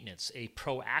a maintenance, a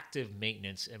proactive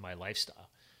maintenance in my lifestyle.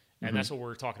 And that's what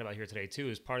we're talking about here today, too,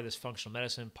 is part of this functional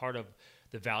medicine, part of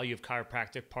the value of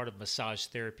chiropractic, part of massage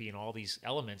therapy and all these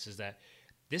elements is that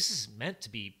this is meant to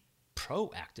be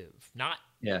proactive, not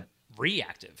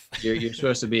reactive. You're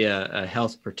supposed to be a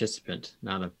health participant,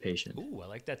 not a patient. Ooh, I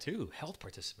like that, too. Health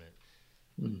participant.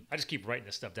 I just keep writing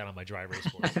this stuff down on my dry erase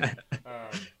board.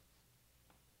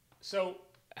 So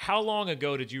how long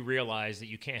ago did you realize that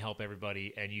you can't help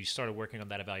everybody and you started working on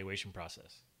that evaluation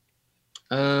process?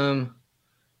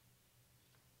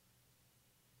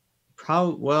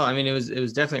 Well, I mean, it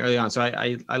was definitely early on. So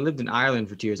I lived in Ireland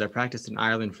for 2 years. I practiced in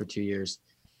Ireland for 2 years,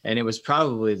 and it was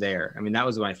probably there. I mean, that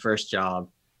was my first job,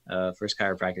 first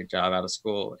chiropractic job out of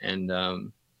school. And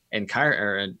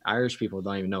Irish people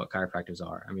don't even know what chiropractors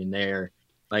are. I mean, they're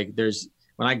like,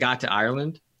 when I got to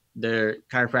Ireland, their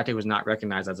chiropractic was not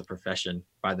recognized as a profession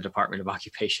by the Department of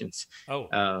Occupations.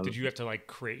 Oh, did you have to like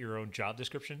create your own job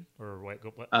description or what?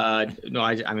 No,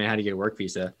 I mean, I had to get a work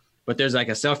visa. But there's like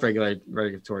a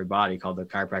self-regulatory body called the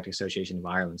Chiropractic Association of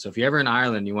Ireland. So if you're ever in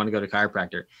Ireland, you want to go to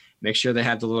chiropractor, make sure they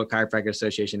have the little Chiropractic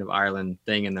Association of Ireland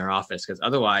thing in their office, because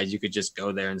otherwise you could just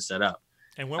go there and set up.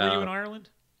 And when were you in Ireland?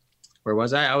 Where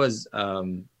was I?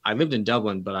 I lived in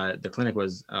Dublin, but the clinic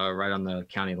was right on the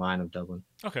county line of Dublin.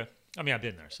 Okay. I mean, I've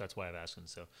been there, so that's why I'm asking.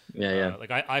 So yeah.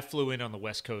 Like I flew in on the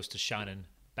West Coast to Shannon,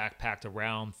 backpacked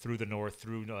around through the north,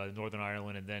 through Northern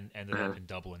Ireland, and then ended up in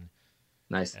Dublin.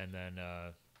 Nice. And then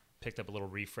picked up a little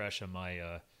refresh on my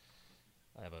I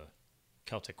have a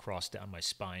Celtic cross down my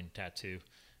spine tattoo.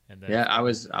 And then I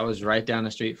was right down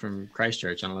the street from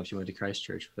Christchurch. I don't know if you went to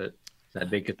Christchurch, but that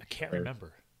big. I can't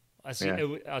remember. I'll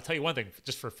tell you one thing,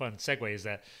 just for fun segue, is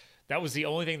that was the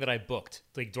only thing that I booked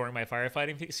like during my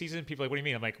firefighting season. People are like, what do you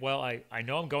mean? I'm like, well, I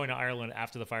know I'm going to Ireland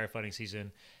after the firefighting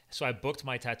season, so I booked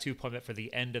my tattoo appointment for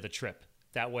the end of the trip.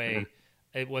 That way,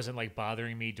 it wasn't like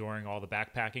bothering me during all the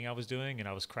backpacking I was doing, and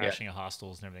I was crashing at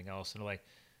hostels and everything else. And they're like,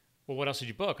 well, what else did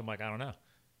you book? I'm like, I don't know.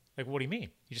 Like, what do you mean?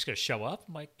 You just got to show up?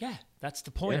 I'm like, yeah, that's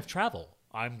the point of travel.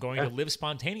 I'm going to live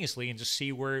spontaneously and just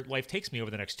see where life takes me over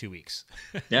the next 2 weeks.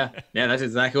 yeah, that's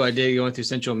exactly what I did going through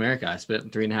Central America. I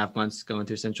spent 3.5 months going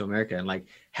through Central America and like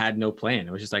had no plan.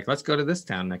 It was just like, let's go to this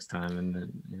town next time. And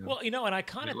then, well, and I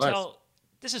kind of tell,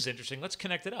 this is interesting. Let's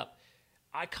connect it up.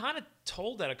 I kind of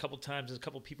told that a couple times to a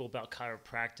couple people about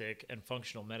chiropractic and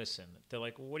functional medicine. They're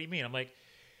like, well, what do you mean? I'm like,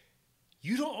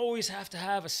 you don't always have to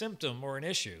have a symptom or an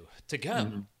issue to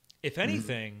go. If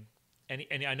anything, and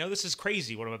I know this is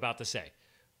crazy what I'm about to say,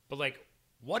 but like,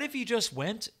 what if you just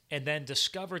went and then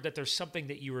discovered that there's something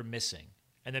that you were missing?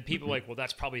 And then people are like, well,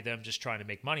 that's probably them just trying to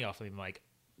make money off of me. I'm like,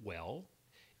 well,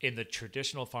 in the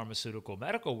traditional pharmaceutical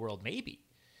medical world, maybe.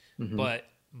 But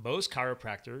most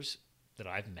chiropractors that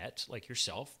I've met, like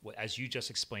yourself, as you just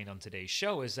explained on today's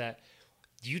show, is that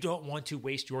you don't want to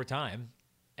waste your time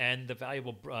and the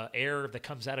valuable air that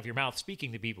comes out of your mouth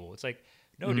speaking to people. It's like,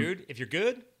 no, dude, if you're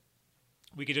good,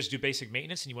 we could just do basic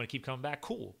maintenance and you want to keep coming back,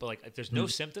 cool. But like, if there's no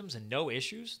symptoms and no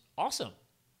issues, awesome.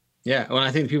 Yeah. Well,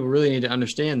 I think people really need to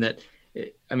understand that.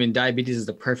 I mean, diabetes is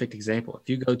the perfect example. If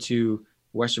you go to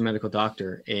Western medical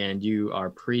doctor and you are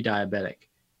pre-diabetic,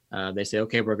 they say,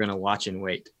 okay, we're going to watch and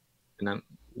wait. And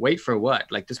wait for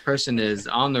what? Like, this person is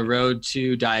on the road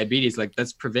to diabetes. Like,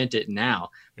 let's prevent it now.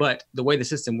 But the way the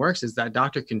system works is that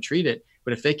doctor can treat it.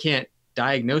 But if they can't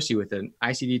diagnose you with an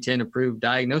ICD-10 approved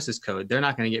diagnosis code, they're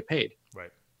not going to get paid.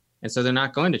 Right. And so they're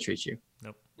not going to treat you.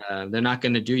 Nope. They're not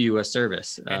going to do you a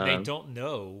service. And they don't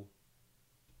know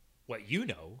what you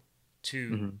know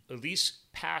to at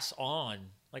least pass on.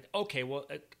 Like, okay, well,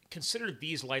 consider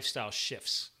these lifestyle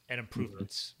shifts and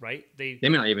improvements, right? They may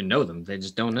not even know them. They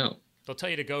just don't know. They'll tell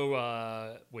you to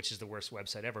go, which is the worst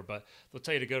website ever, but they'll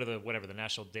tell you to go to the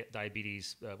National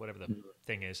Diabetes, whatever the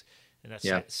thing is. And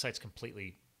that site's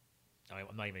completely,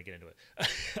 I'm not even gonna get into it.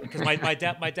 Because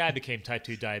my dad became type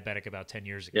 2 diabetic about 10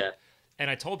 years ago. Yeah. And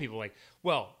I told people like,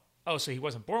 well, so he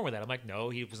wasn't born with that. I'm like, no,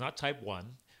 he was not type 1,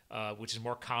 which is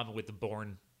more common with the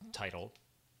born title.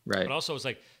 Right. But also it's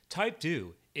like type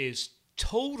 2 is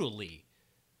totally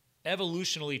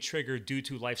evolutionally triggered due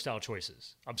to lifestyle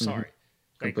choices. I'm sorry.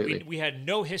 Like Completely. we had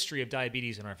no history of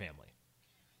diabetes in our family.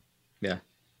 Yeah.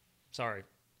 Sorry.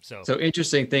 So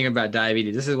interesting thing about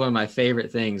diabetes. This is one of my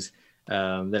favorite things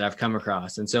that I've come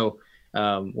across. And so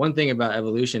one thing about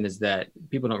evolution is that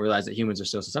people don't realize that humans are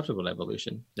still susceptible to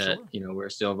evolution, that, Sure. you know, we're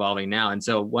still evolving now. And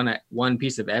so one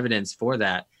piece of evidence for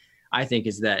that, I think,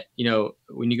 is that, you know,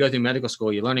 when you go through medical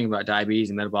school, you're learning about diabetes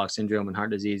and metabolic syndrome and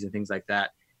heart disease and things like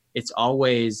that. It's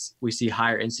always, we see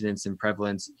higher incidence and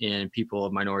prevalence in people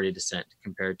of minority descent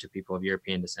compared to people of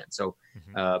European descent. So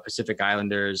Pacific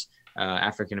Islanders,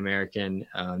 African American,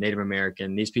 Native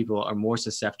American, these people are more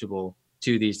susceptible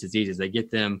to these diseases. They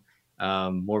get them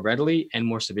more readily and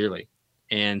more severely.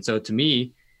 And so to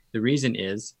me, the reason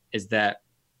is that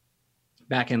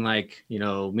back in, like, you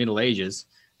know, Middle Ages,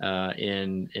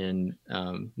 in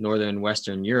Northern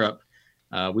Western Europe,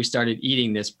 we started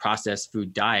eating this processed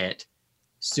food diet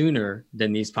sooner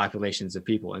than these populations of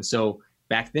people. And so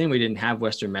back then we didn't have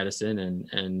Western medicine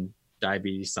and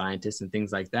diabetes scientists and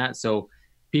things like that. So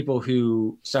people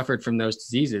who suffered from those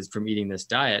diseases from eating this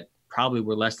diet probably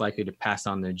were less likely to pass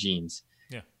on their genes.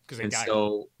 Yeah, because they And died.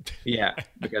 so, yeah,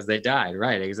 because they died.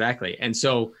 Right. Exactly. And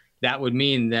so that would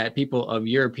mean that people of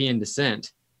European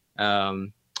descent,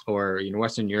 or, you know,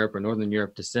 Western Europe or Northern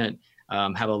Europe descent,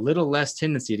 have a little less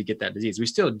tendency to get that disease. We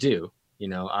still do, you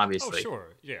know, obviously. Oh,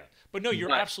 sure. Yeah. But no,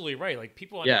 you're absolutely right. Like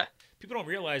people don't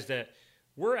realize that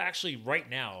we're actually right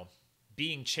now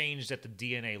being changed at the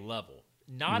DNA level.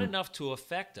 Not enough to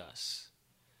affect us.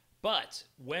 But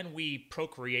when we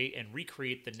procreate and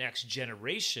recreate the next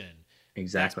generation,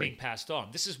 that's being passed on.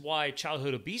 This is why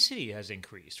childhood obesity has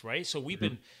increased, right? So we've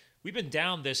been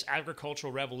down this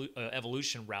agricultural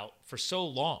evolution route for so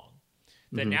long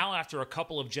that now, after a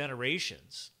couple of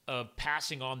generations of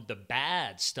passing on the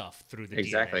bad stuff through the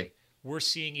DNA, we're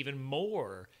seeing even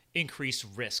more increased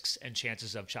risks and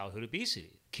chances of childhood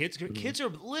obesity. Kids are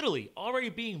literally already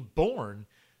being born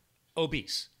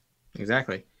obese.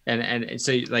 Exactly. And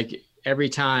so, like, every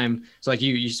time, so like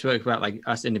you spoke about, like,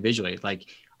 us individually, like,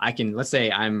 I can, let's say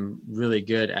I'm really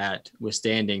good at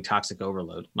withstanding toxic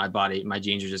overload. My body, my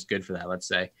genes are just good for that, let's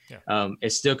say.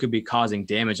 It still could be causing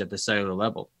damage at the cellular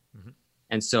level.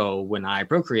 And so when I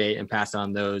procreate and pass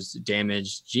on those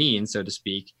damaged genes, so to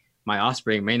speak, my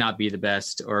offspring may not be the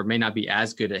best or may not be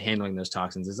as good at handling those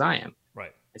toxins as I am.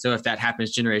 Right. And so if that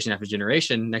happens generation after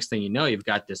generation, next thing you know, you've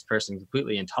got this person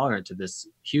completely intolerant to this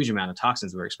huge amount of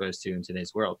toxins we're exposed to in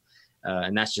today's world.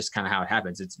 And that's just kind of how it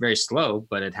happens. It's very slow,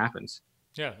 but it happens.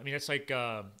 Yeah. I mean, it's like,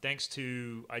 thanks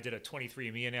to, I did a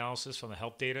 23andMe analysis from the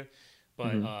health data,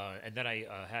 but, and then I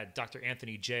had Dr.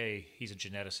 Anthony J. He's a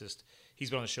geneticist. He's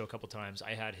been on the show a couple times.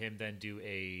 I had him then do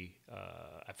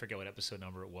I forget what episode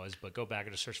number it was, but go back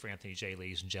and just search for Anthony J,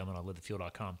 ladies and gentlemen, on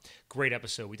livethefuel.com. Great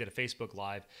episode. We did a Facebook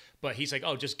Live, but he's like,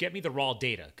 oh, just get me the raw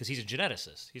data, because he's a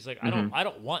geneticist. He's like, I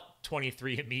don't want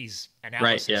 23andMe's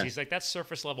analysis. Right, yeah. He's like, that's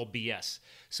surface level BS.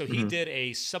 So he did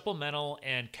a supplemental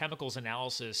and chemicals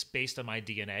analysis based on my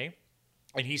DNA.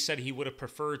 And he said he would have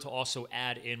preferred to also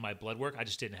add in my blood work. I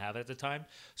just didn't have it at the time.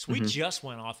 So we just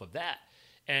went off of that.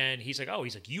 And he's like,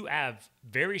 you have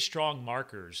very strong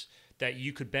markers that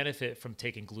you could benefit from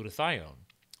taking glutathione,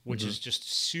 which is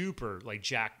just super, like,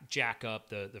 jack up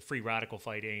the free radical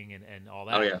fighting and all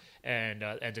that, and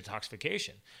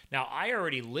detoxification. Now, I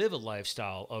already live a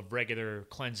lifestyle of regular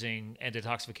cleansing and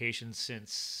detoxification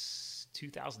since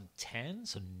 2010,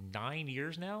 so 9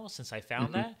 years now since I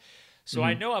found that. So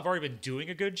I know I've already been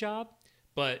doing a good job,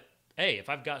 but hey, if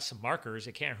I've got some markers,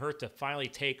 it can't hurt to finally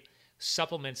take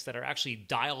supplements that are actually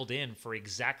dialed in for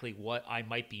exactly what I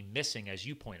might be missing, as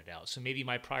you pointed out. So maybe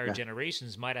my prior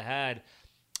generations might have had,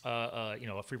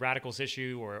 a free radicals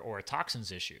issue or a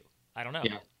toxins issue. I don't know.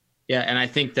 Yeah. And I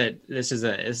think that this is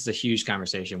a huge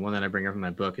conversation. One that I bring up in my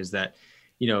book is that,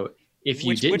 if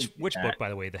you which book, by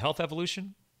the way, The Health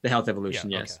Evolution? The Health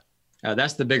Evolution. Yes. Okay.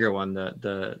 That's the bigger one.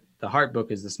 The heart book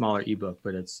is the smaller ebook,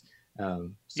 but it's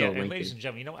and ladies and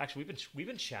gentlemen, actually we've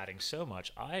been chatting so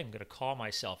much. I am going to call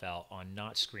myself out on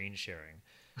not screen sharing.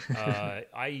 I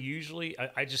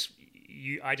just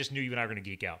knew you and I were going to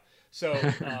geek out. So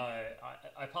I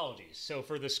apologies. So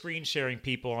for the screen sharing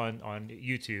people on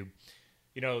YouTube,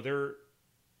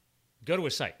 go to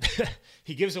his site.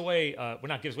 He gives away,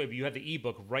 not gives away, but you have the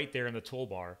ebook right there in the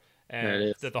toolbar.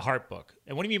 And the heart book.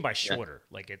 And what do you mean by shorter?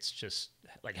 Like, it's just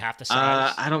like half the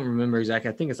size? I don't remember exactly.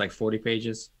 I think it's like 40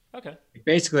 pages. Okay. It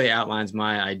basically outlines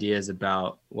my ideas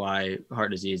about why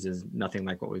heart disease is nothing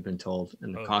like what we've been told,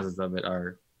 and the causes of it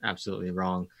are absolutely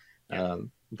wrong,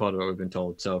 compared to what we've been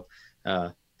told. So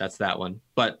that's that one.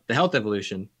 But the health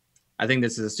evolution, I think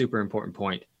this is a super important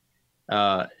point.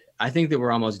 I think that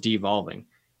we're almost devolving.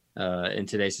 in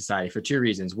today's society for two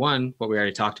reasons. One, what we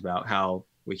already talked about, how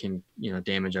we can,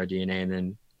 damage our DNA and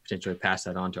then potentially pass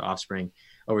that on to offspring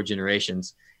over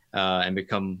generations and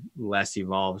become less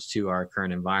evolved to our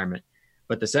current environment.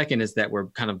 But the second is that we're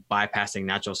kind of bypassing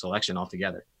natural selection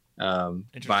altogether.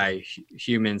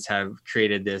 Humans have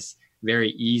created this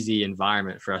very easy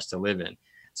environment for us to live in.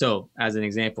 So as an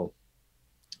example,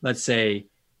 let's say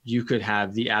you could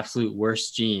have the absolute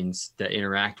worst genes that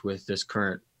interact with this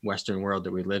current Western world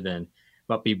that we live in,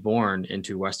 but be born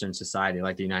into Western society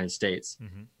like the United States.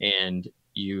 Mm-hmm. And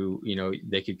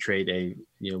they could create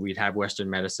we'd have Western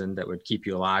medicine that would keep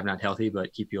you alive, not healthy,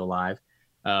 but keep you alive.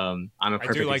 I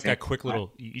do like that quick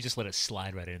little, you just let it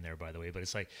slide right in there, by the way, but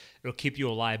it's like, it'll keep you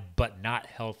alive, but not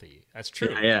healthy. That's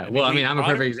true. Yeah. I'm a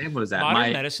perfect example of that.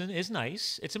 Modern medicine is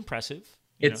nice. It's impressive.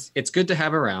 It's good to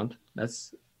have around.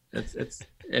 It's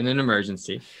in an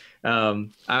emergency.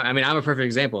 I'm a perfect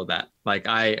example of that. Like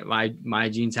my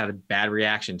genes had a bad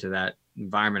reaction to that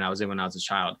environment I was in when I was a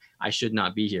child. I should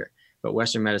not be here, but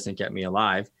Western medicine kept me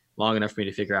alive long enough for me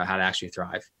to figure out how to actually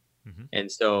thrive. Mm-hmm.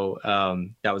 And so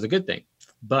that was a good thing.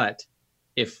 But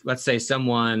if, let's say,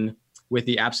 someone with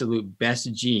the absolute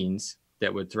best genes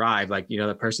that would thrive, like,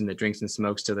 the person that drinks and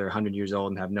smokes till they're 100 years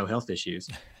old and have no health issues,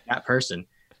 that person,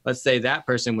 let's say that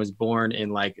person was born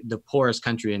in like the poorest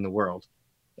country in the world,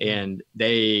 and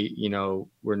they,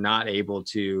 were not able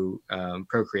to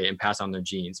procreate and pass on their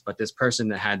genes. But this person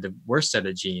that had the worst set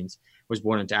of genes was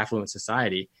born into affluent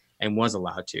society and was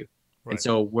allowed to. Right. And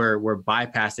so we're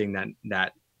bypassing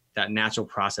that natural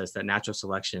process, that natural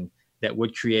selection that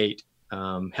would create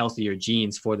healthier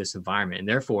genes for this environment. And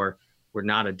therefore, we're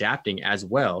not adapting as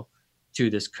well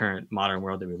to this current modern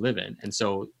world that we live in. And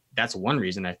so that's one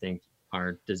reason I think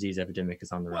our disease epidemic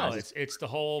is on the rise. Well, it's the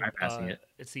whole,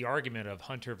 it's the argument of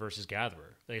hunter versus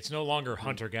gatherer. Like, it's no longer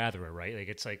hunter-gatherer, right? Like,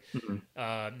 it's like,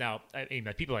 now,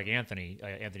 people like Anthony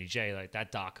J, like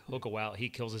that doc, he'll go out, he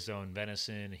kills his own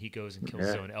venison, he goes and kills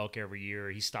his own elk every year,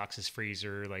 he stocks his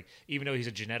freezer, like, even though he's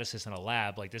a geneticist in a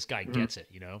lab, like, this guy gets it,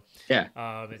 Yeah.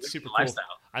 It's super cool. Lifestyle.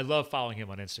 I love following him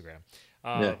on Instagram.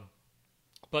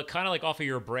 But kind of like off of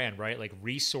your brand, right? Like,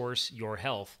 resource your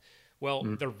health. Well,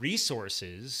 the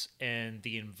resources and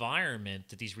the environment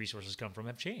that these resources come from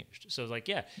have changed. So like,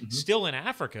 still in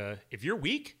Africa, if you're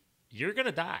weak, you're going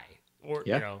to die. Or,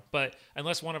 but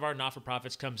unless one of our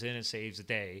not-for-profits comes in and saves the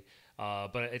day.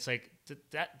 But it's like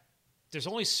that there's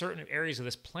only certain areas of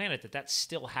this planet that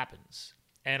still happens.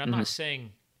 And I'm not saying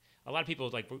a lot of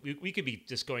people, like, we could be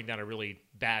just going down a really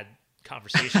bad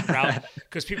conversation route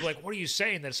because people are like, what are you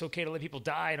saying? That it's okay to let people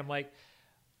die? And I'm like,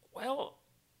 well,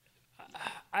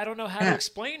 I don't know how to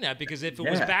explain that, because if it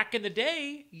was back in the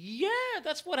day,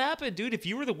 that's what happened, dude. If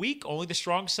you were the weak, only the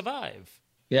strong survive.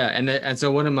 Yeah, and so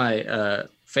one of my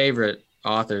favorite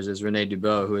authors is Rene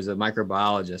Dubos, who is a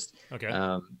microbiologist. Okay.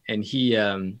 And he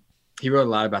wrote a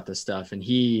lot about this stuff, and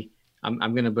I'm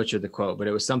going to butcher the quote, but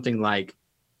it was something like,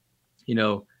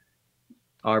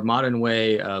 our modern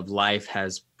way of life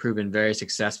has proven very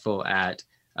successful at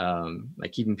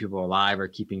like keeping people alive or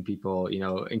keeping people,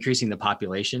 increasing the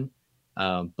population.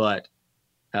 But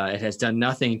it has done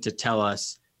nothing to tell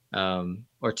us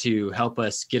or to help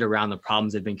us get around the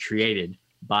problems that have been created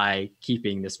by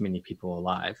keeping this many people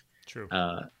alive. True.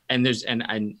 I'm not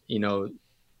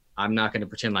going to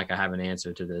pretend like I have an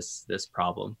answer to this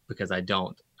problem, because I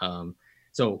don't.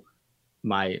 So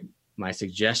my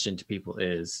suggestion to people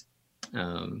is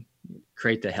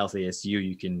create the healthiest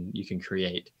you can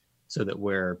create, so that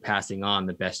we're passing on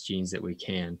the best genes that we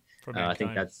can. I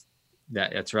think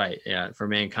that's right. Yeah. For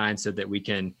mankind, so that we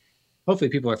can, hopefully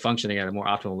people are functioning at a more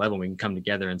optimal level. We can come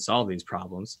together and solve these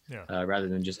problems rather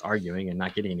than just arguing and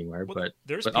not getting anywhere. Well, but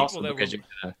there's but people also that because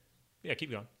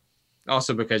keep going.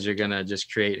 Also because you're going to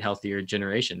just create healthier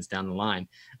generations down the line,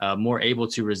 more able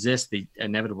to resist the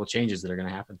inevitable changes that are going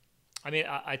to happen. I mean,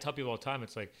 I tell people all the time,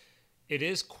 it's like, it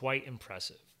is quite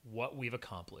impressive what we've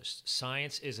accomplished.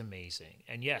 Science is amazing.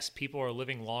 And yes, people are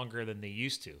living longer than they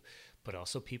used to, but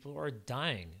also people are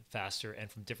dying faster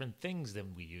and from different things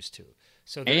than we used to.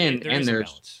 So they're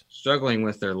struggling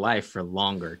with their life for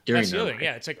longer during their life.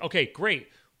 Yeah, it's like, okay, great.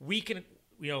 We can,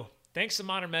 thanks to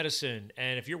modern medicine,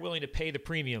 and if you're willing to pay the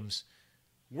premiums,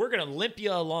 we're going to limp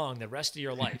you along the rest of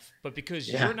your life. But because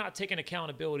you're not taking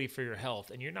accountability for your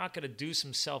health, and you're not going to do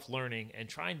some self-learning and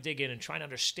try and dig in and try and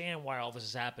understand why all this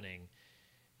is happening,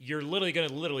 you're literally going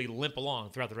to limp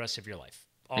along throughout the rest of your life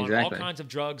on all kinds of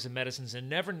drugs and medicines and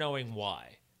never knowing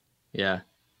why. Yeah.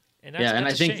 And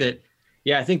I think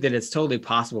that it's totally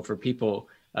possible for people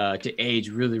to age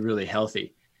really, really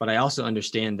healthy. But I also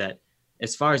understand that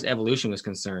as far as evolution was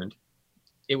concerned,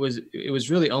 it was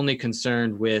really only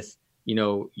concerned with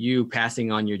you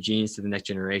passing on your genes to the next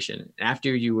generation.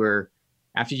 After you were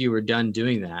done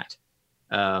doing that,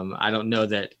 I don't know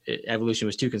that evolution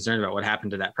was too concerned about what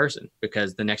happened to that person,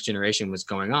 because the next generation was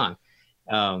going on.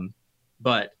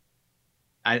 But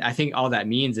I think all that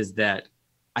means is that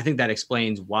I think that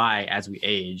explains why, as we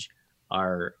age,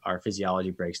 our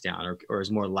physiology breaks down or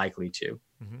is more likely to.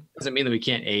 Mm-hmm. Doesn't mean that we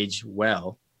can't age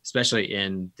well, especially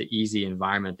in the easy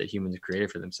environment that humans have created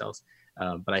for themselves.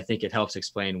 But I think it helps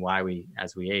explain why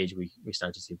as we age, we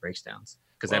start to see breakdowns,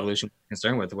 because evolution is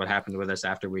concerned with what happened with us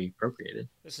after we procreated.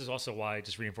 This is also why it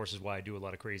just reinforces why I do a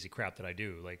lot of crazy crap that I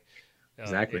do. Like,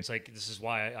 exactly. It's like, this is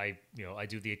why I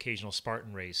do the occasional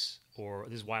Spartan race, or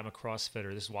this is why I'm a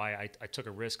CrossFitter. This is why I took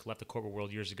a risk, left the corporate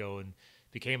world years ago and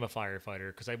became a firefighter,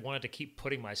 because I wanted to keep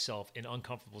putting myself in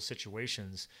uncomfortable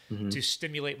situations mm-hmm. to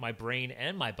stimulate my brain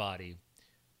and my body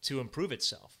to improve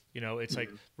itself. It's like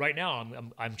right now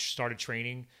I'm started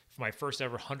training for my first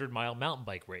ever 100-mile mountain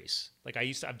bike race. Like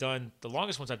I've done the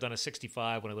longest ones I've done is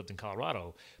 65 when I lived in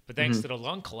Colorado, but thanks mm-hmm. to the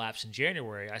lung collapse in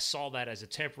January, I saw that as a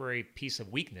temporary piece of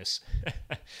weakness.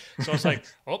 So I was like,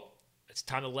 it's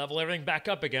time to level everything back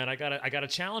up again. I gotta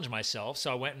challenge myself.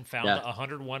 So I went and found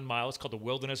 101 miles. It's called the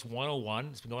Wilderness 101.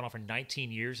 It's been going on for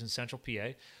 19 years in Central PA.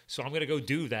 So I'm going to go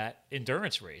do that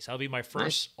endurance race. That'll be my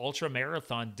first ultra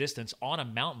marathon distance on a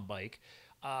mountain bike.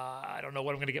 I don't know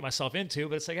what I'm going to get myself into,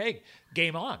 but it's like, hey,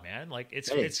 game on, man. Like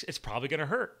it's probably going to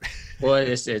hurt. Well,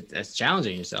 it's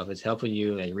challenging yourself. It's helping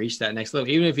you reach that next level,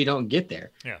 even if you don't get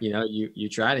there. Yeah. You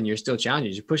tried and you're still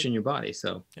challenging. You're pushing your body.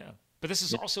 So yeah, but this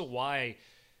is also why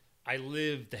I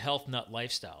live the health nut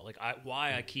lifestyle. Like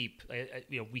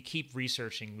we keep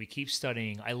researching, we keep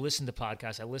studying. I listen to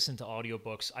podcasts, I listen to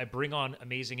audiobooks. I bring on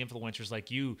amazing influencers like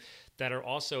you that are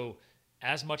also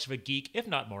as much of a geek, if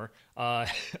not more,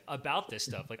 about this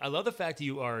stuff. Like I love the fact that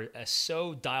you are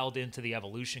so dialed into the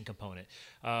evolution component,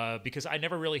 because I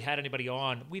never really had anybody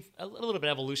on. We've a little bit of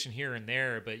evolution here and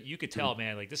there, but you could tell,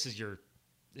 man, like this is your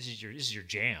your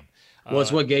jam. Well,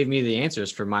 it's what gave me the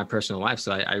answers for my personal life.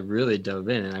 So I really dove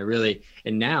in,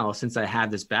 and now since I have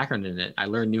this background in it, I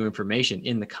learn new information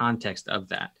in the context of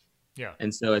that. Yeah.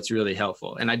 And so it's really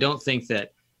helpful. And I don't think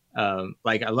that,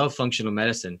 I love functional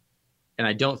medicine, and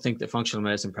I don't think that functional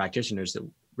medicine practitioners that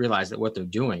realize that what they're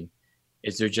doing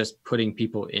is they're just putting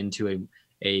people into an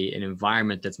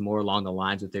environment that's more along the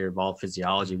lines with their evolved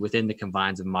physiology within the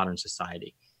confines of modern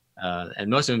society. And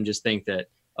most of them just think that,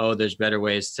 there's better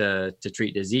ways to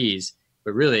treat disease,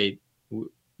 but really,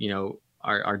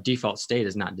 our default state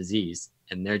is not disease,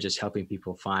 and they're just helping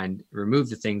people remove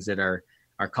the things that are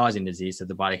causing disease, so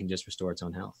the body can just restore its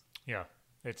own health. Yeah,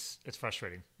 it's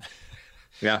frustrating,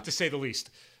 yeah, to say the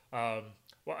least. Well,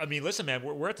 I mean, listen, man,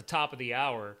 we're at the top of the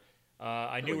hour.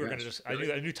 I knew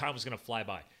I knew time was gonna fly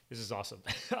by. This is awesome.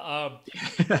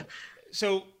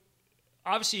 So,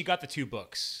 obviously, you got the 2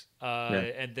 books,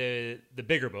 and the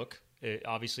bigger book. It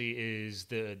obviously is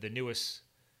the newest,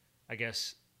 I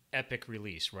guess, epic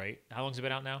release, right? How long's it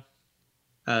been out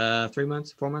now? 3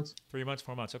 months, 4 months. 3 months,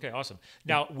 4 months. Okay, awesome.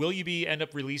 Now, will you end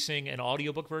up releasing an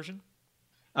audiobook version?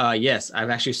 Yes, I've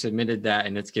actually submitted that,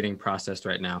 and it's getting processed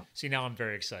right now. See, now I'm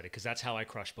very excited, because that's how I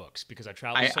crush books, because I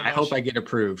travel so much. I hope I get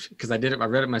approved, because I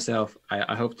read it myself.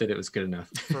 I hope that it was good enough.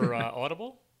 For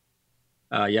Audible?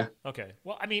 Yeah. Okay.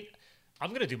 Well, I mean, I'm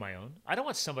going to do my own. I don't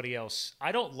want somebody else.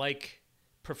 I don't like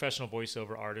professional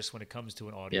voiceover artists when it comes to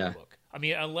an audiobook. I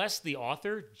mean, unless the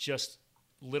author just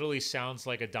literally sounds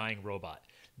like a dying robot,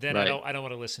 then right. I don't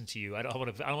want to listen to you. I don't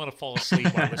want to fall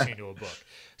asleep while listening to a book.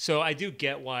 So I do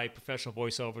get why professional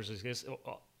voiceovers exist,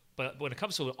 but when it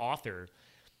comes to an author,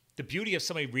 the beauty of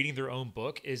somebody reading their own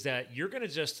book is that you're going to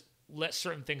just let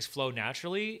certain things flow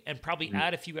naturally and probably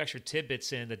add a few extra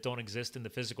tidbits in that don't exist in the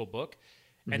physical book.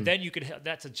 And then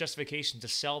that's a justification to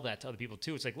sell that to other people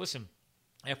too. It's like, listen,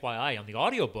 FYI, on the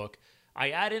audiobook,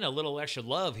 I add in a little extra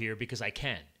love here because I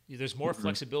can. There's more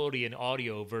flexibility in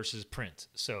audio versus print.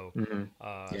 So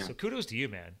so kudos to you,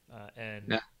 man.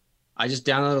 I just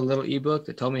downloaded a little ebook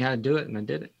that told me how to do it, and I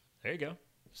did it. There you go.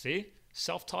 See?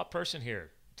 Self-taught person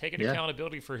here. Taking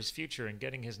accountability for his future and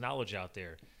getting his knowledge out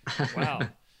there. Wow.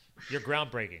 You're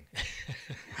groundbreaking.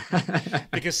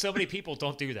 Because so many people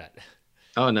don't do that.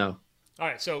 Oh, no. All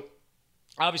right. So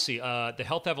obviously, the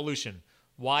health evolution.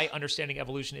 Why understanding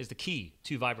evolution is the key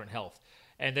to vibrant health.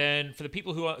 And then for the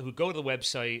people who go to the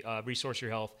website, Resource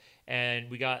Your Health, and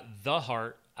we got The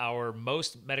Heart, our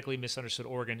most medically misunderstood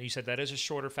organ. You said that is a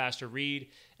shorter, faster read,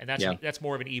 and that's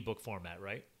more of an ebook format,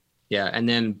 right? Yeah, and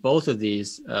then both of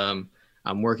these, I'm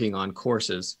working on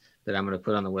courses that I'm going to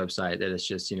put on the website. That is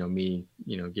just me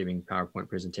giving PowerPoint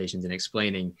presentations and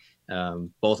explaining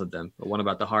both of them, but one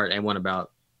about the heart and one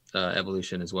about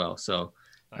evolution as well. So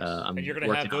Nice. And you're going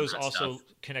to have those also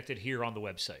connected here on the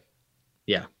website.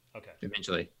 Yeah. Okay.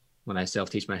 Eventually, when I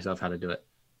teach myself how to do it.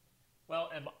 Well,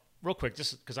 and real quick,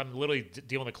 just because I'm literally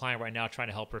dealing with a client right now, trying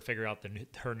to help her figure out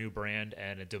her new brand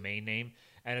and a domain name.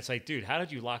 And it's like, dude, how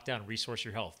did you lock down Resource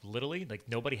Your Health? Literally, like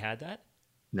nobody had that?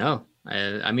 No.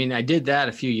 I mean, I did that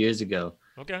a few years ago.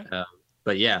 Okay.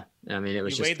 But yeah, I mean, it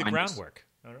was you laid the groundwork.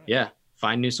 All right. Yeah.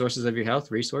 Find new sources of your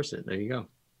health, resource it. There you go.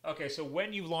 Okay. So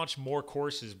when you launch more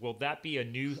courses, will that be a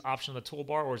new option on the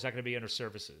toolbar, or is that going to be under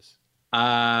services?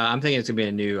 I'm thinking it's going to be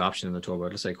a new option in the toolbar.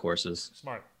 Let's say courses.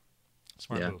 Smart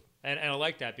move. And I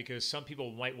like that because some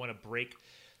people might want to break.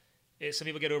 Some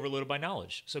people get overloaded by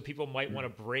knowledge. So people might want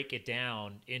to break it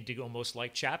down into almost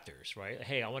like chapters, right?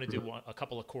 Hey, I want to do a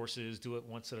couple of courses, do it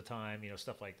once at a time,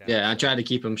 stuff like that. Yeah, I try to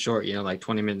keep them short, like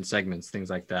 20-minute segments, things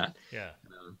like that. Yeah.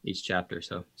 Each chapter,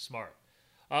 so. Smart.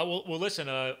 Well, listen,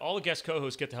 all the guest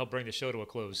co-hosts get to help bring the show to a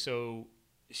close. So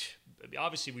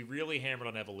obviously we really hammered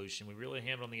on evolution. We really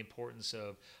hammered on the importance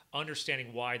of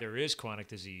understanding why there is chronic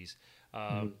disease.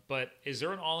 But is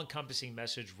there an all-encompassing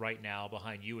message right now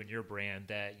behind you and your brand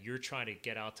that you're trying to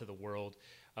get out to the world?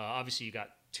 Obviously, you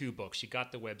got 2 books, you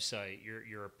got the website,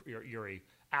 you're a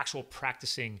actual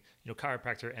practicing,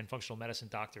 chiropractor and functional medicine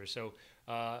doctor. So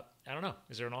I don't know,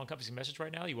 is there an all-encompassing message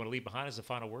right now you want to leave behind as the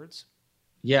final words?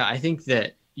 Yeah, I think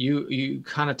that you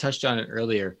kind of touched on it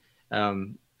earlier.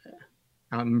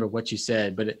 I don't remember what you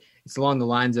said, but it's along the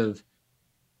lines of,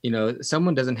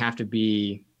 someone doesn't have to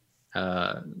be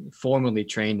formally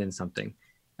trained in something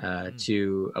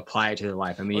to apply it to their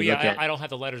life. I mean, I don't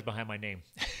have the letters behind my name.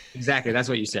 Exactly. That's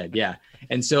what you said. Yeah.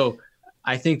 And so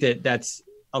I think that's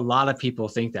a lot of people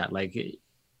think that, like,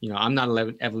 I'm not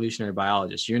an evolutionary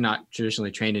biologist. You're not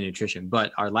traditionally trained in nutrition,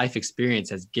 but our life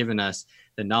experience has given us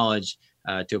the knowledge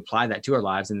to apply that to our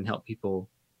lives and help people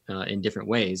in different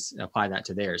ways apply that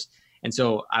to theirs. And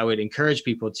so I would encourage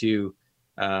people to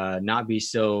not be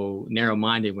so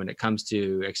narrow-minded when it comes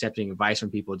to accepting advice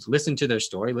from people. Just listen to their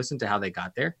story, listen to how they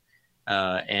got there,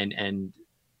 and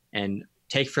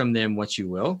take from them what you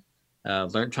will.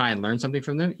 Try and learn something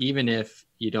from them, even if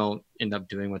you don't end up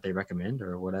doing what they recommend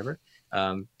or whatever.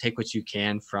 Take what you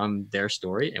can from their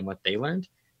story and what they learned,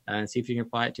 and see if you can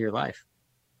apply it to your life.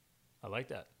 I like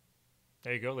that.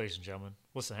 There you go, ladies and gentlemen.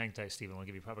 Listen, hang tight, Stephen. I'll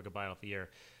give you probably goodbye off the air.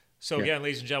 So again,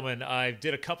 ladies and gentlemen, I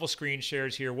did a couple screen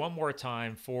shares here one more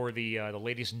time for the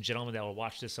ladies and gentlemen that will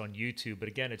watch this on YouTube. But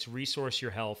again, it's Resource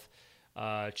Your Health.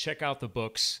 Check out the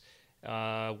books.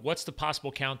 What's the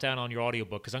possible countdown on your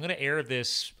audiobook? Because I'm going to air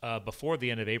this before the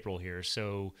end of April here.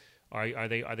 So are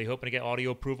they hoping to get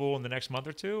audio approval in the next month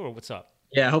or two, or what's up?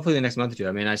 Yeah, hopefully the next month or two.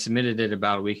 I mean, I submitted it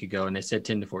about a week ago, and they said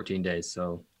 10 to 14 days.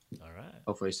 So all right,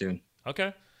 hopefully soon.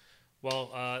 Okay.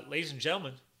 Well, ladies and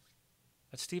gentlemen,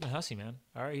 that's Stephen Hussey, man.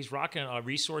 All right, he's rocking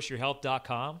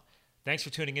resourceyourhealth.com. Thanks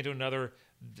for tuning into another,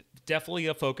 definitely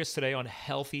a focus today on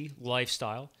healthy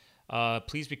lifestyle.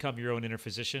 Please become your own inner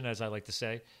physician, as I like to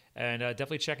say, and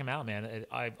definitely check him out, man.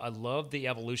 I love the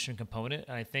evolution component,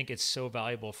 and I think it's so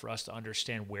valuable for us to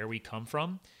understand where we come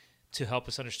from to help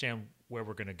us understand where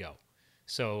we're going to go.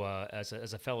 So as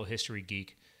a fellow history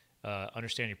geek,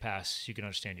 understand your past so you can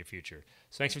understand your future.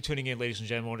 So thanks for tuning in, ladies and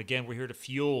gentlemen. And again, we're here to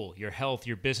fuel your health,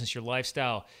 your business, your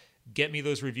lifestyle. Get me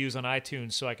those reviews on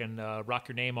iTunes so I can rock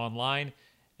your name online.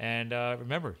 And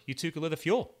remember, you too can live the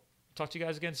fuel. Talk to you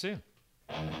guys again soon.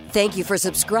 Thank you for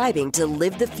subscribing to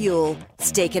Live the Fuel.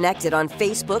 Stay connected on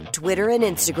Facebook, Twitter, and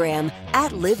Instagram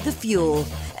at Live the Fuel.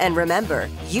 And remember,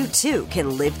 you too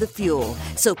can live the fuel.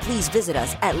 So please visit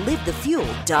us at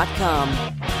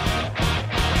livethefuel.com.